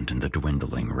around in the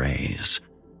dwindling rays.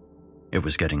 It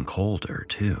was getting colder,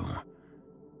 too.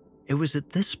 It was at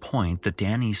this point that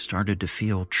Danny started to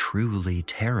feel truly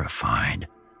terrified.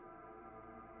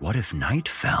 What if night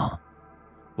fell?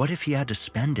 What if he had to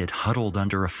spend it huddled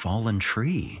under a fallen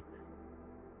tree?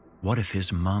 What if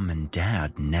his mom and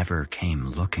dad never came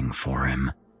looking for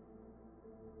him?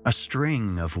 A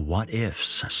string of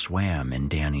what-ifs swam in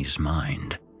Danny's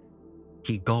mind.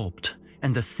 He gulped,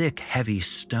 and the thick, heavy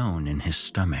stone in his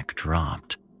stomach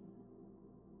dropped.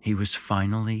 He was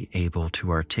finally able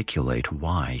to articulate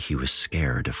why he was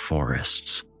scared of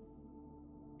forests.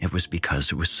 It was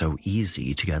because it was so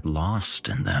easy to get lost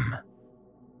in them.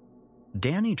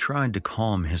 Danny tried to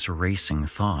calm his racing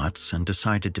thoughts and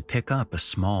decided to pick up a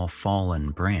small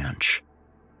fallen branch.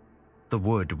 The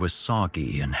wood was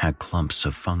soggy and had clumps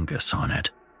of fungus on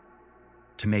it.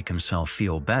 To make himself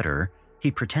feel better,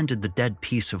 he pretended the dead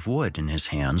piece of wood in his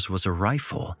hands was a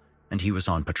rifle, and he was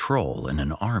on patrol in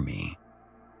an army.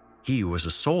 He was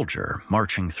a soldier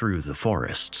marching through the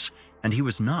forests, and he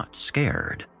was not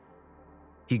scared.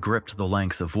 He gripped the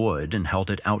length of wood and held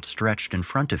it outstretched in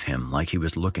front of him like he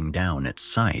was looking down at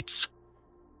sights,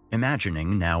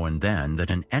 imagining now and then that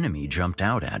an enemy jumped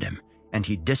out at him, and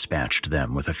he dispatched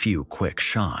them with a few quick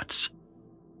shots.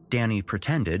 Danny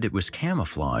pretended it was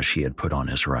camouflage he had put on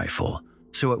his rifle,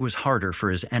 so it was harder for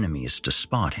his enemies to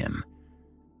spot him.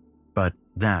 But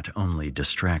that only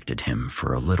distracted him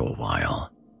for a little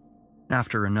while.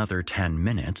 After another 10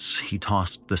 minutes, he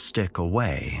tossed the stick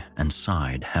away and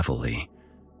sighed heavily,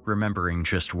 remembering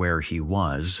just where he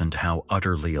was and how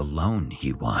utterly alone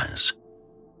he was.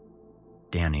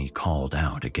 Danny called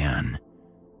out again.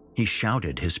 He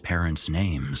shouted his parents'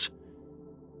 names.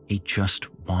 He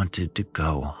just wanted to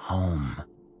go home.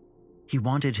 He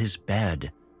wanted his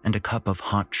bed and a cup of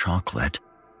hot chocolate.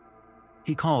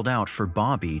 He called out for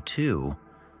Bobby, too,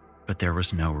 but there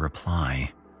was no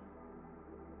reply.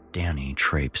 Danny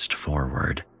traipsed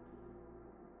forward.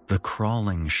 The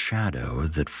crawling shadow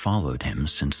that followed him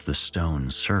since the stone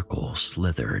circle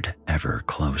slithered ever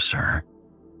closer.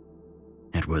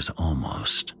 It was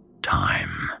almost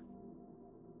time.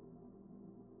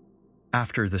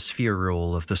 After the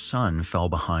spherule of the sun fell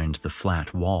behind the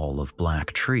flat wall of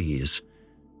black trees,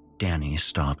 Danny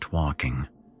stopped walking.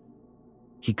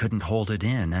 He couldn't hold it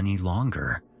in any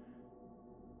longer.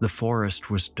 The forest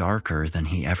was darker than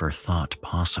he ever thought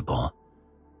possible.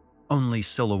 Only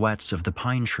silhouettes of the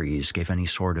pine trees gave any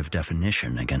sort of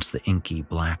definition against the inky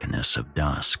blackness of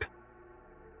dusk.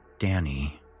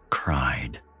 Danny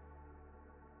cried.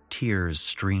 Tears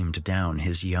streamed down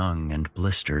his young and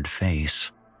blistered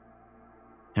face.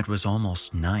 It was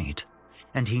almost night,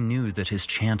 and he knew that his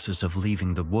chances of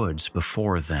leaving the woods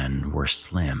before then were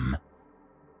slim.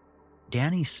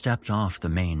 Danny stepped off the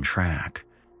main track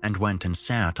and went and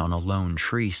sat on a lone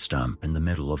tree stump in the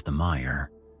middle of the mire.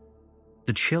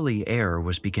 The chilly air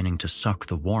was beginning to suck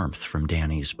the warmth from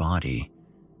Danny's body.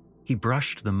 He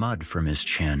brushed the mud from his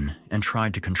chin and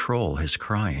tried to control his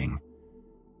crying.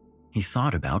 He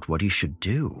thought about what he should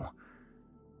do.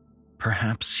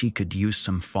 Perhaps he could use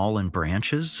some fallen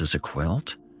branches as a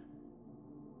quilt?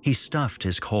 He stuffed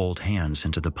his cold hands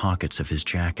into the pockets of his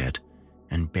jacket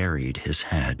and buried his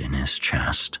head in his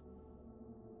chest.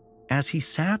 As he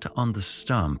sat on the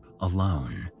stump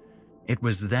alone, it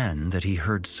was then that he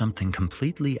heard something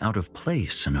completely out of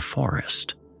place in a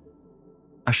forest.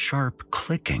 A sharp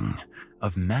clicking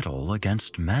of metal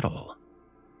against metal.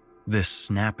 This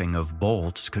snapping of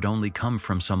bolts could only come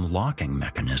from some locking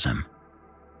mechanism.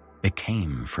 It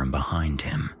came from behind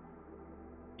him.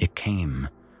 It came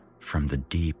from the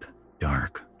deep,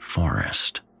 dark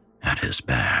forest at his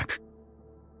back.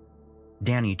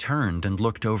 Danny turned and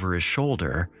looked over his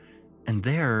shoulder, and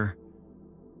there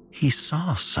he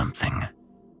saw something.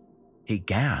 He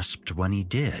gasped when he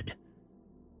did.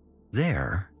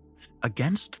 There,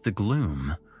 against the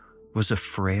gloom, was a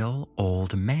frail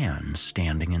old man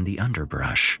standing in the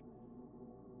underbrush.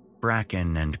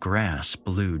 Bracken and grass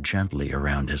blew gently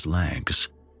around his legs.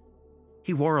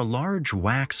 He wore a large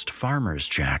waxed farmer's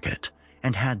jacket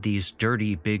and had these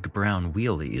dirty big brown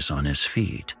wheelies on his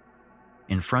feet.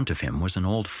 In front of him was an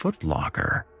old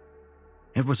footlocker.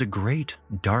 It was a great,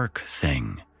 dark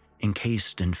thing,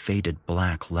 encased in faded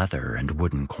black leather and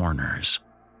wooden corners.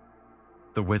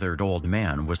 The withered old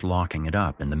man was locking it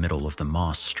up in the middle of the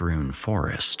moss-strewn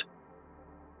forest.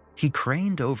 He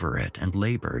craned over it and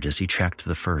labored as he checked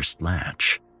the first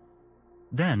latch.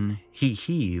 Then he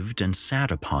heaved and sat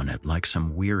upon it like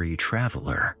some weary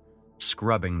traveler,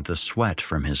 scrubbing the sweat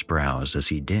from his brows as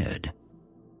he did.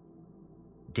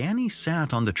 Danny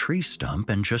sat on the tree stump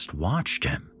and just watched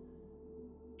him.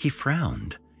 He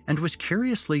frowned and was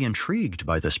curiously intrigued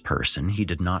by this person he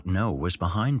did not know was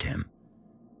behind him.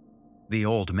 The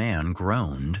old man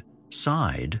groaned,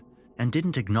 sighed, and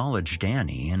didn't acknowledge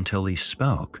Danny until he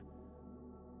spoke.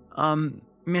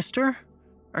 Mister?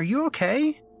 Are you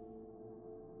okay?"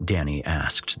 Danny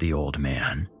asked the old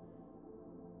man.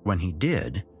 When he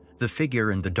did, the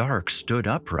figure in the dark stood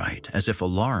upright as if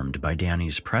alarmed by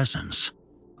Danny's presence.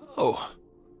 "Oh,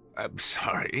 I'm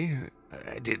sorry.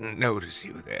 I didn't notice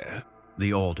you there,"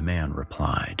 the old man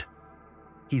replied.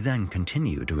 He then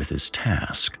continued with his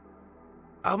task.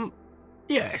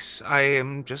 Yes, I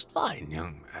am just fine,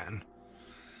 young man.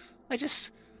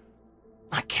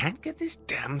 I can't get this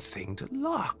damn thing to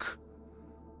lock.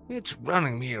 It's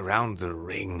running me around the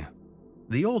ring."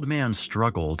 The old man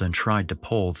struggled and tried to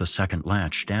pull the second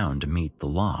latch down to meet the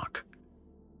lock.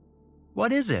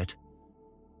 "What is it?"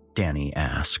 Danny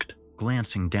asked,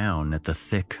 glancing down at the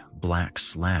thick, black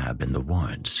slab in the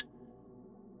woods.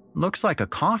 "Looks like a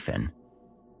coffin."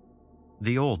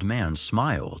 The old man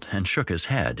smiled and shook his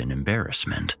head in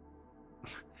embarrassment.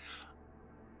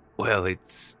 "Well,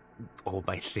 it's all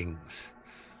my things.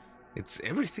 It's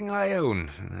everything I own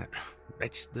in that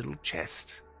wretched little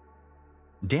chest."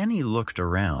 Danny looked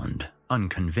around,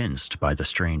 unconvinced by the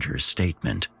stranger's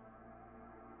statement.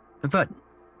 "But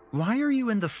why are you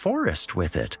in the forest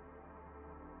with it?"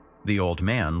 The old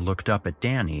man looked up at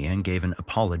Danny and gave an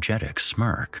apologetic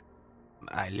smirk.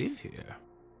 "I live here."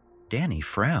 Danny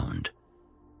frowned.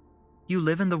 "You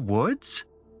live in the woods?"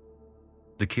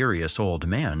 The curious old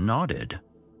man nodded.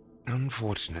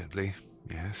 "Unfortunately,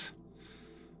 yes.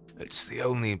 It's the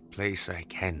only place I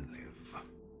can live."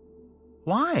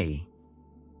 "Why?"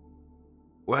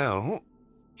 "Well,"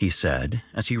 he said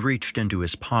as he reached into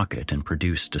his pocket and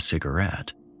produced a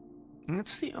cigarette.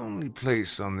 "It's the only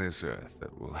place on this earth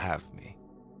that will have me."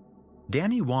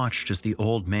 Danny watched as the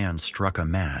old man struck a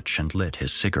match and lit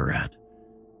his cigarette.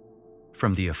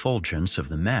 From the effulgence of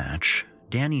the match,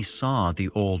 Danny saw the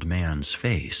old man's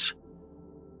face.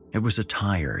 It was a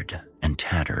tired and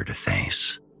tattered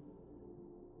face.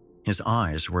 His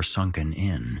eyes were sunken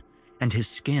in, and his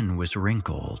skin was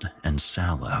wrinkled and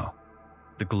sallow.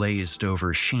 The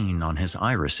glazed-over sheen on his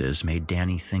irises made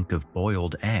Danny think of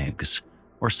boiled eggs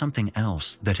or something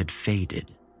else that had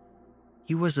faded.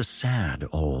 He was a sad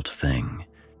old thing,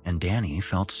 and Danny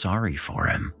felt sorry for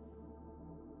him.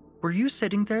 "Were you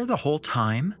sitting there the whole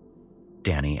time?"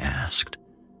 Danny asked.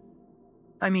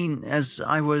 "I mean, as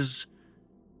I was—"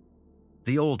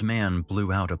 The old man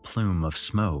blew out a plume of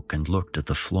smoke and looked at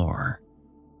the floor.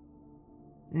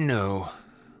 "No.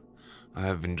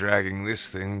 I've been dragging this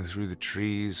thing through the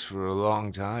trees for a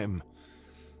long time.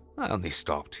 I only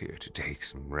stopped here to take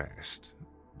some rest.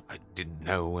 I didn't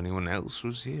know anyone else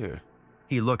was here."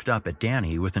 He looked up at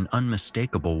Danny with an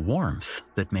unmistakable warmth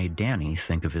that made Danny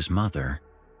think of his mother.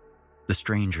 The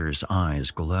stranger's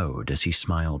eyes glowed as he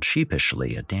smiled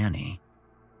sheepishly at Danny.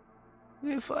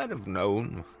 "If I'd have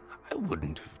known, I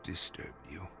wouldn't have disturbed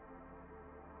you."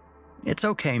 "It's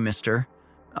okay, mister.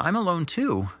 I'm alone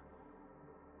too."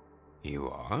 "You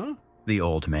are?" the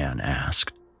old man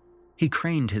asked. He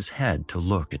craned his head to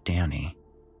look at Danny.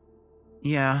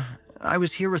 "Yeah, I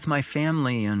was here with my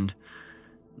family and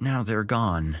now they're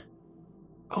gone."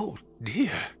 "Oh,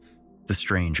 dear," the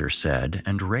stranger said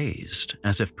and raised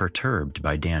as if perturbed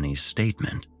by Danny's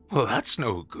statement. "Well, that's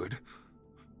no good.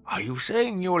 Are you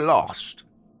saying you're lost?"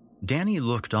 Danny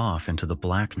looked off into the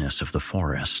blackness of the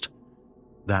forest.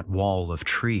 That wall of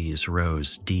trees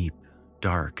rose deep,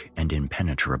 dark, and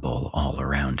impenetrable all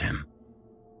around him.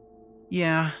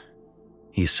 "Yeah,"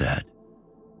 he said.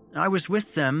 "I was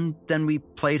with them, then we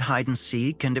played hide and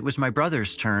seek, and it was my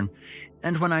brother's turn.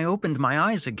 And when I opened my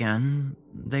eyes again,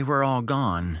 they were all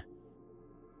gone."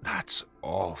 "That's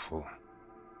awful.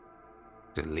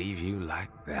 To leave you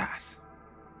like that.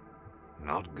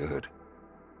 Not good.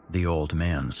 The old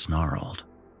man snarled.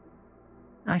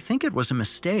 I think it was a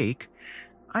mistake.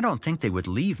 I don't think they would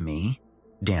leave me,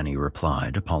 Danny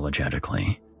replied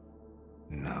apologetically.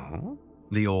 No?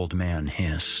 The old man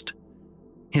hissed.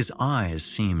 His eyes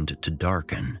seemed to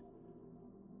darken.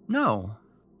 No,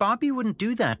 Bobby wouldn't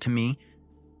do that to me.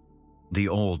 The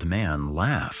old man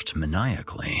laughed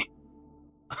maniacally.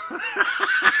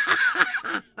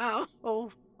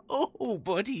 Oh,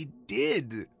 but he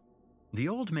did. The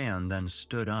old man then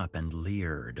stood up and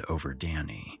leered over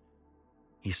Danny.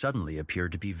 He suddenly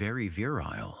appeared to be very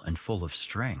virile and full of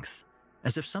strength,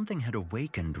 as if something had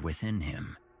awakened within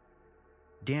him.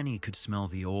 Danny could smell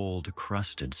the old,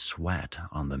 crusted sweat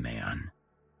on the man.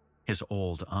 His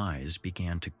old eyes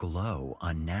began to glow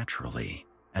unnaturally,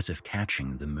 as if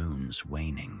catching the moon's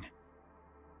waning.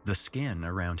 The skin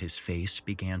around his face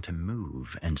began to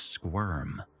move and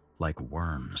squirm, like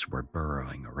worms were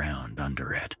burrowing around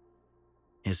under it.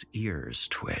 His ears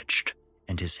twitched,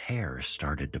 and his hair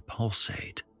started to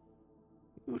pulsate.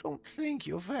 You don't think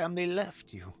your family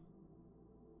left you?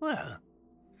 Well,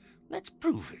 let's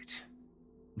prove it.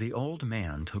 The old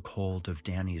man took hold of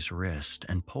Danny's wrist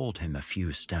and pulled him a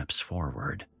few steps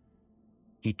forward.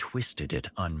 He twisted it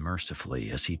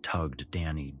unmercifully as he tugged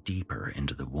Danny deeper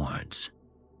into the woods.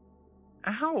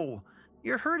 Ow!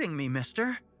 You're hurting me,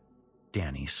 mister,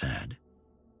 Danny said.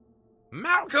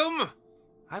 Malcolm!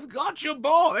 I've got your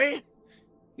boy!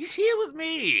 He's here with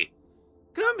me!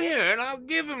 Come here and I'll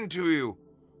give him to you!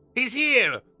 He's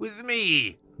here with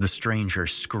me! The stranger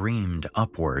screamed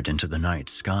upward into the night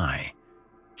sky.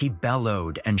 He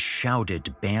bellowed and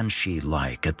shouted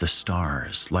banshee-like at the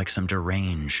stars, like some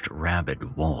deranged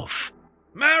rabid wolf.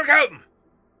 Malcolm!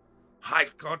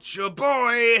 I've got your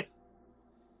boy!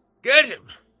 Get him!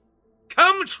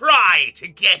 Come try to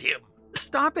get him!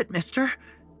 Stop it, mister!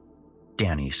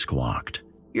 Danny squawked.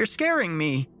 You're scaring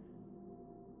me!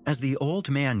 As the old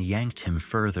man yanked him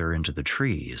further into the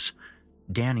trees,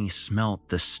 Danny smelt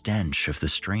the stench of the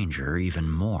stranger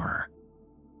even more.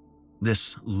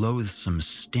 This loathsome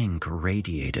stink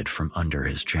radiated from under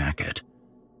his jacket.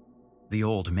 The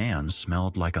old man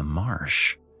smelled like a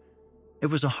marsh. It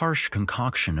was a harsh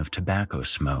concoction of tobacco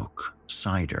smoke,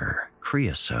 cider,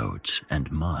 creosote,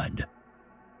 and mud.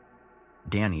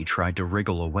 Danny tried to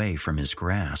wriggle away from his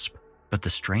grasp, but the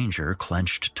stranger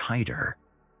clenched tighter.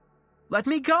 Let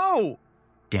me go!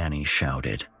 Danny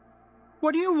shouted.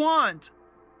 What do you want?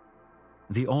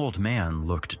 The old man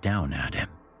looked down at him.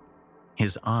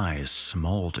 His eyes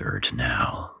smoldered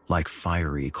now, like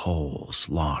fiery coals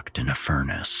locked in a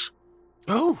furnace.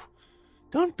 Oh,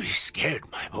 don't be scared,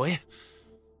 my boy.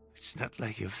 It's not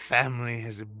like your family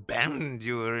has abandoned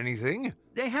you or anything.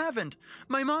 They haven't.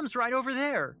 My mom's right over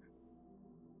there.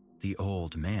 The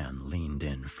old man leaned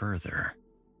in further.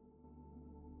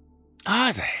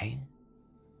 Are they?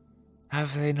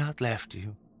 Have they not left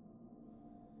you?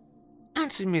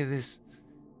 Answer me this,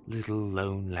 little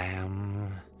lone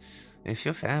lamb. If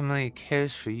your family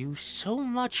cares for you so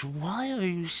much, why are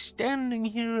you standing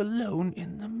here alone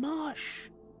in the marsh?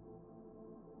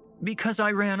 Because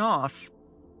I ran off.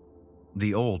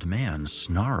 The old man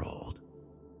snarled.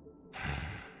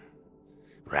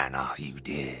 Ran off you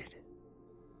did.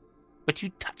 But you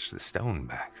touched the stone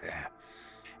back there,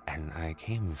 and I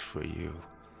came for you.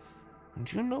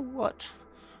 And you know what,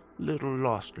 little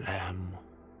lost lamb?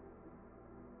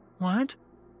 What?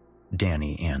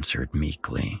 Danny answered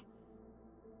meekly.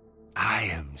 I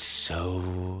am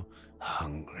so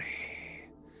hungry.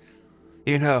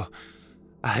 You know,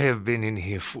 I have been in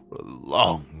here for a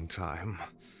long time.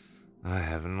 I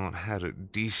have not had a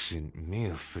decent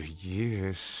meal for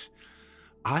years.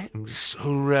 I am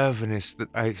so ravenous that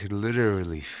I could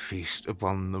literally feast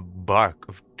upon the bark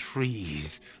of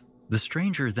trees. The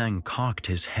stranger then cocked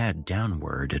his head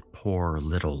downward at poor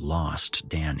little lost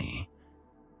Danny.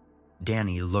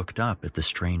 Danny looked up at the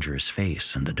stranger's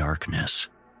face in the darkness.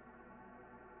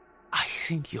 I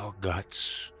think your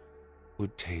guts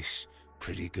would taste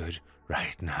pretty good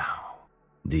right now,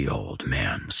 the old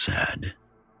man said.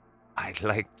 I'd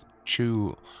like to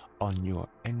chew on your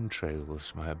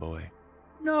entrails, my boy.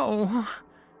 No,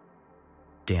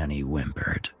 Danny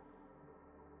whimpered.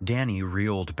 Danny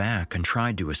reeled back and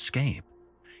tried to escape.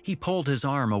 He pulled his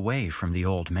arm away from the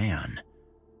old man,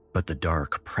 but the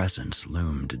dark presence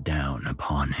loomed down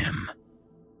upon him.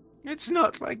 It's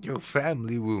not like your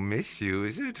family will miss you,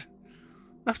 is it?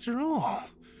 After all,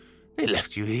 they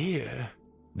left you here.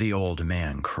 The old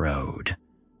man crowed.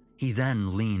 He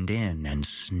then leaned in and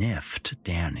sniffed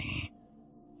Danny.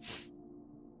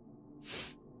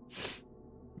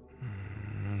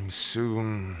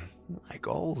 Soon, like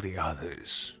all the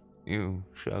others, you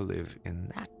shall live in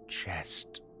that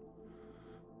chest.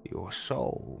 Your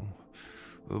soul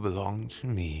will belong to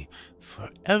me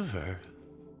forever.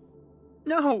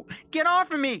 No! Get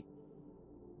off of me!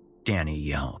 Danny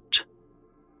yelped.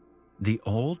 The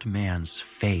old man's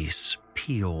face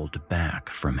peeled back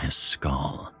from his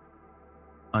skull.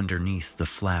 Underneath the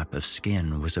flap of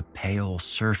skin was a pale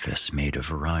surface made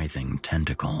of writhing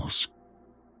tentacles.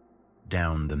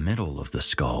 Down the middle of the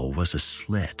skull was a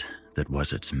slit that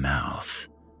was its mouth.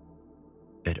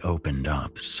 It opened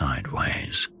up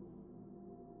sideways.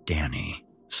 Danny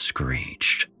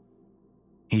screeched.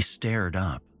 He stared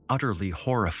up, utterly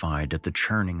horrified at the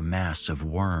churning mass of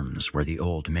worms where the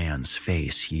old man's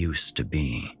face used to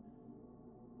be.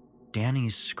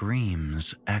 Danny's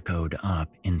screams echoed up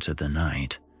into the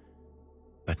night,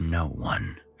 but no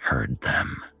one heard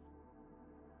them.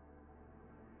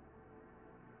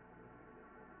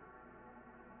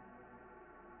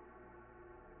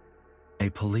 A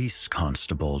police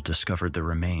constable discovered the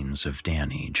remains of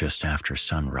Danny just after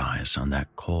sunrise on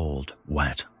that cold,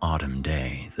 wet autumn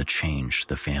day that changed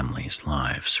the family's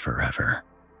lives forever.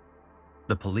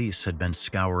 The police had been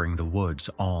scouring the woods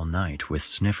all night with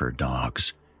sniffer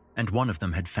dogs, and one of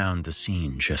them had found the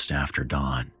scene just after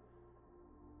dawn.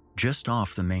 Just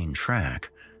off the main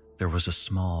track, there was a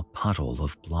small puddle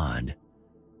of blood.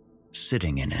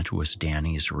 Sitting in it was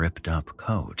Danny's ripped-up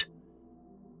coat.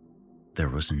 There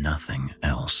was nothing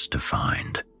else to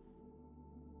find.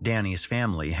 Danny's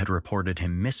family had reported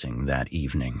him missing that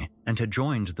evening and had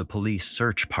joined the police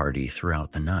search party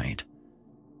throughout the night.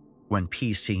 When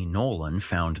P.C. Nolan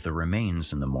found the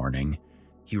remains in the morning,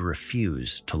 he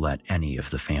refused to let any of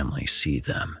the family see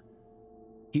them.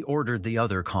 He ordered the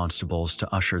other constables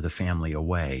to usher the family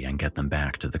away and get them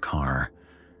back to the car.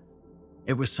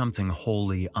 It was something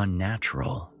wholly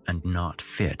unnatural and not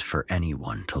fit for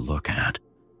anyone to look at.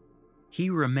 He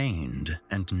remained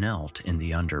and knelt in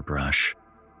the underbrush,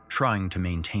 trying to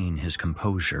maintain his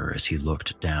composure as he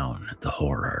looked down at the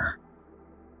horror.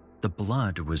 The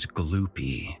blood was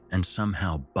gloopy and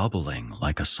somehow bubbling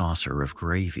like a saucer of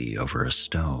gravy over a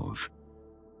stove.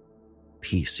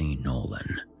 P.C.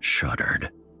 Nolan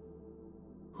shuddered.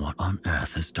 "What on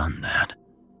earth has done that?"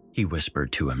 he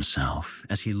whispered to himself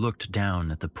as he looked down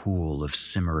at the pool of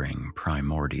simmering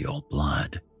primordial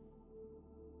blood.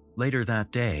 Later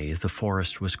that day, the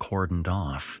forest was cordoned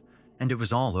off, and it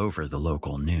was all over the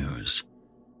local news.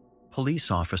 Police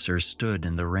officers stood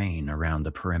in the rain around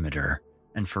the perimeter,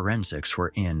 and forensics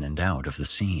were in and out of the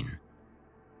scene.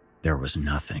 There was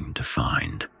nothing to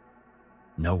find.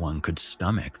 No one could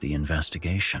stomach the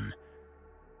investigation.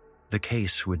 The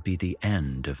case would be the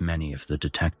end of many of the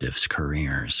detectives'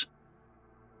 careers.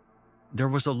 There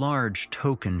was a large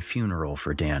token funeral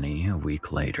for Danny a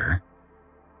week later.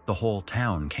 The whole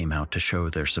town came out to show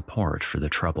their support for the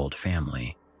troubled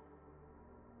family.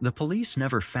 The police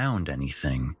never found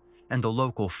anything, and the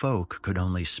local folk could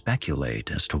only speculate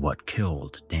as to what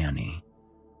killed Danny.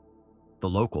 The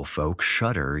local folk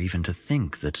shudder even to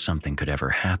think that something could ever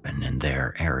happen in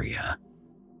their area.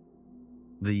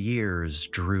 The years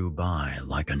drew by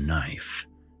like a knife,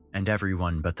 and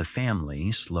everyone but the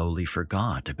family slowly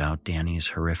forgot about Danny's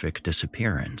horrific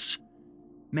disappearance.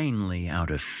 Mainly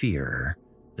out of fear,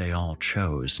 they all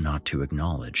chose not to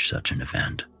acknowledge such an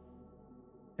event.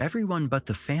 Everyone but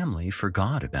the family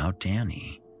forgot about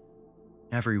Danny.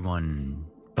 Everyone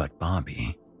but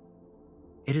Bobby.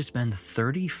 It has been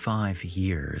 35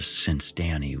 years since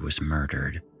Danny was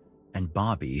murdered, and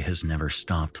Bobby has never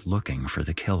stopped looking for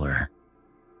the killer.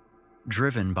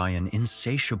 Driven by an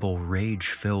insatiable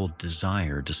rage-filled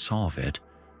desire to solve it,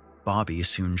 Bobby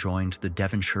soon joined the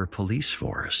Devonshire Police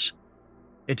Force.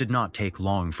 It did not take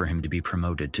long for him to be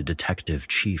promoted to Detective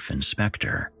Chief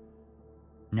Inspector.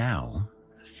 Now,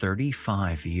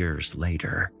 35 years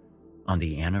later, on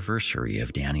the anniversary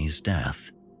of Danny's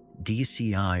death,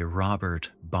 DCI Robert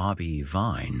Bobby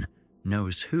Vine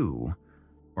knows who,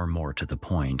 or more to the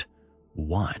point,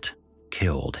 what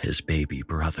killed his baby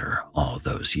brother all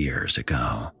those years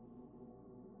ago.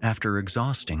 After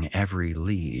exhausting every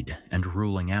lead and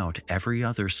ruling out every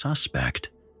other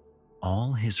suspect,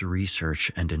 all his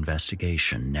research and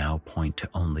investigation now point to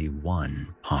only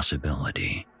one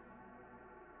possibility.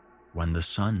 When the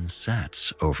sun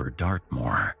sets over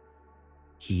Dartmoor,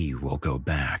 he will go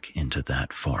back into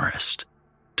that forest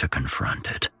to confront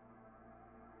it.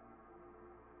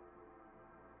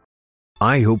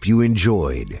 I hope you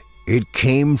enjoyed It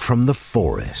Came from the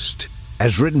Forest,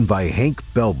 as written by Hank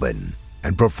Belbin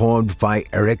and performed by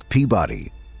Eric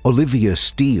Peabody, Olivia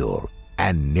Steele,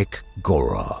 and Nick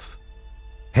Goroff.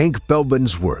 Hank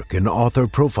Belbin's work and author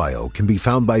profile can be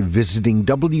found by visiting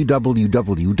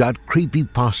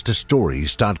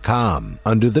www.creepypastastories.com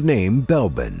under the name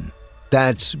Belbin.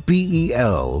 That's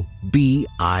Belbin.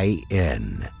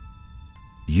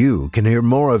 You can hear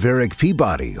more of Eric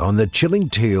Peabody on the Chilling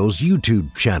Tales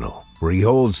YouTube channel, where he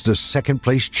holds the second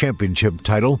place championship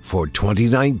title for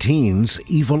 2019's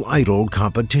Evil Idol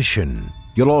competition.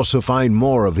 You'll also find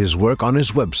more of his work on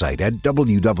his website at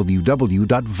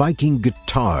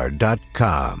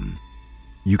www.vikingguitar.com.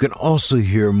 You can also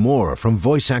hear more from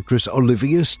voice actress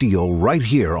Olivia Steele right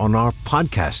here on our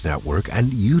podcast network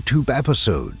and YouTube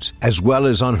episodes, as well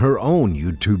as on her own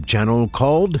YouTube channel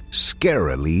called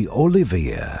Scarily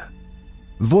Olivia.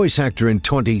 Voice actor in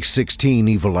 2016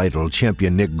 Evil Idol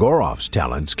champion Nick Goroff's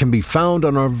talents can be found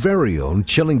on our very own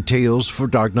Chilling Tales for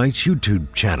Dark Nights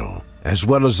YouTube channel, as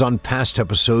well as on past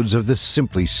episodes of the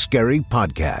Simply Scary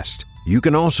podcast. You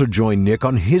can also join Nick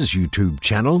on his YouTube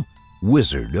channel,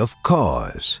 Wizard of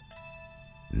Cause.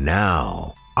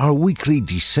 Now, our weekly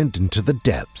descent into the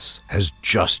depths has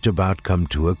just about come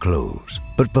to a close.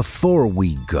 But before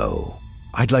we go,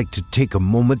 I'd like to take a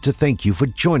moment to thank you for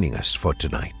joining us for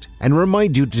tonight, and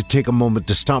remind you to take a moment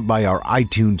to stop by our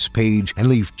iTunes page and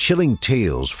leave Chilling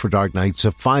Tales for Dark Nights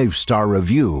a 5-star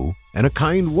review and a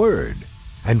kind word.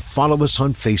 And follow us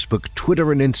on Facebook,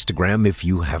 Twitter, and Instagram if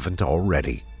you haven't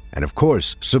already. And of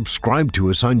course, subscribe to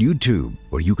us on YouTube,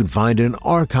 where you can find an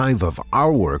archive of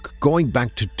our work going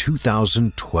back to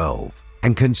 2012.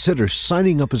 And consider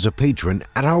signing up as a patron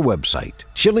at our website,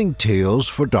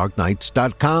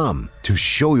 chillingtalesfordarknights.com, to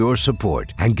show your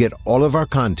support and get all of our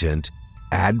content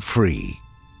ad-free.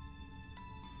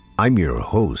 I'm your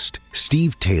host,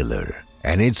 Steve Taylor,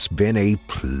 and it's been a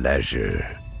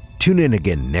pleasure. Tune in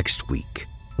again next week,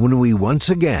 when we once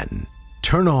again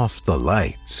turn off the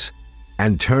lights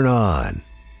and turn on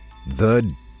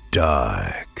the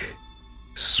dark.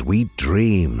 Sweet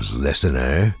dreams,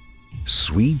 listener.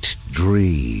 Sweet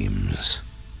dreams.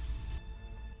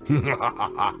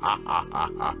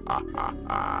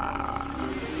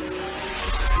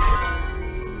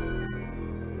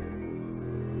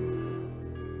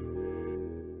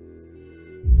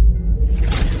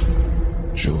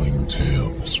 Chilling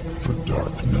Tales for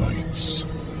Dark Nights.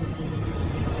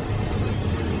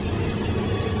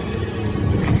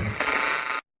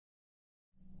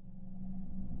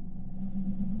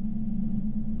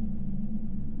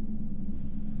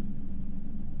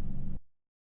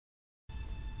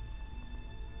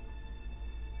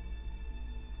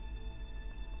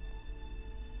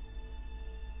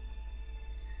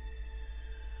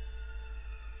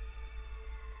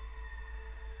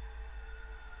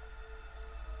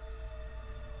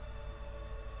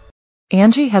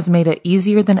 Angie has made it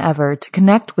easier than ever to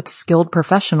connect with skilled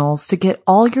professionals to get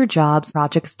all your jobs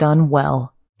projects done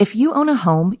well. If you own a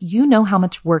home, you know how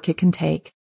much work it can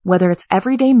take, whether it's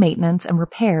everyday maintenance and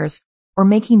repairs or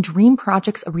making dream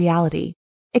projects a reality.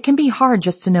 It can be hard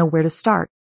just to know where to start,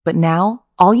 but now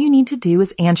all you need to do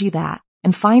is Angie that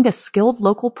and find a skilled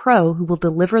local pro who will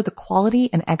deliver the quality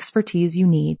and expertise you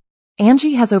need.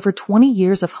 Angie has over 20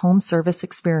 years of home service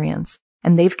experience,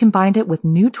 and they've combined it with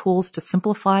new tools to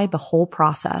simplify the whole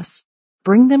process.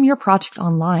 Bring them your project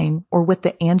online or with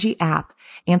the Angie app,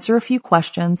 answer a few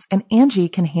questions, and Angie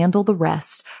can handle the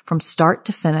rest from start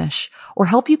to finish, or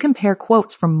help you compare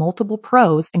quotes from multiple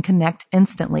pros and connect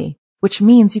instantly, which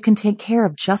means you can take care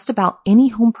of just about any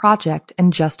home project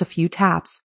in just a few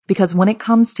taps. Because when it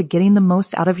comes to getting the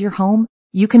most out of your home,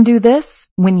 you can do this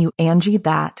when you Angie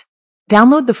that.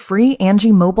 Download the free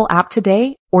Angie mobile app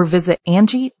today or visit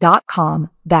Angie.com.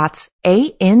 That's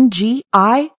ANGI.com.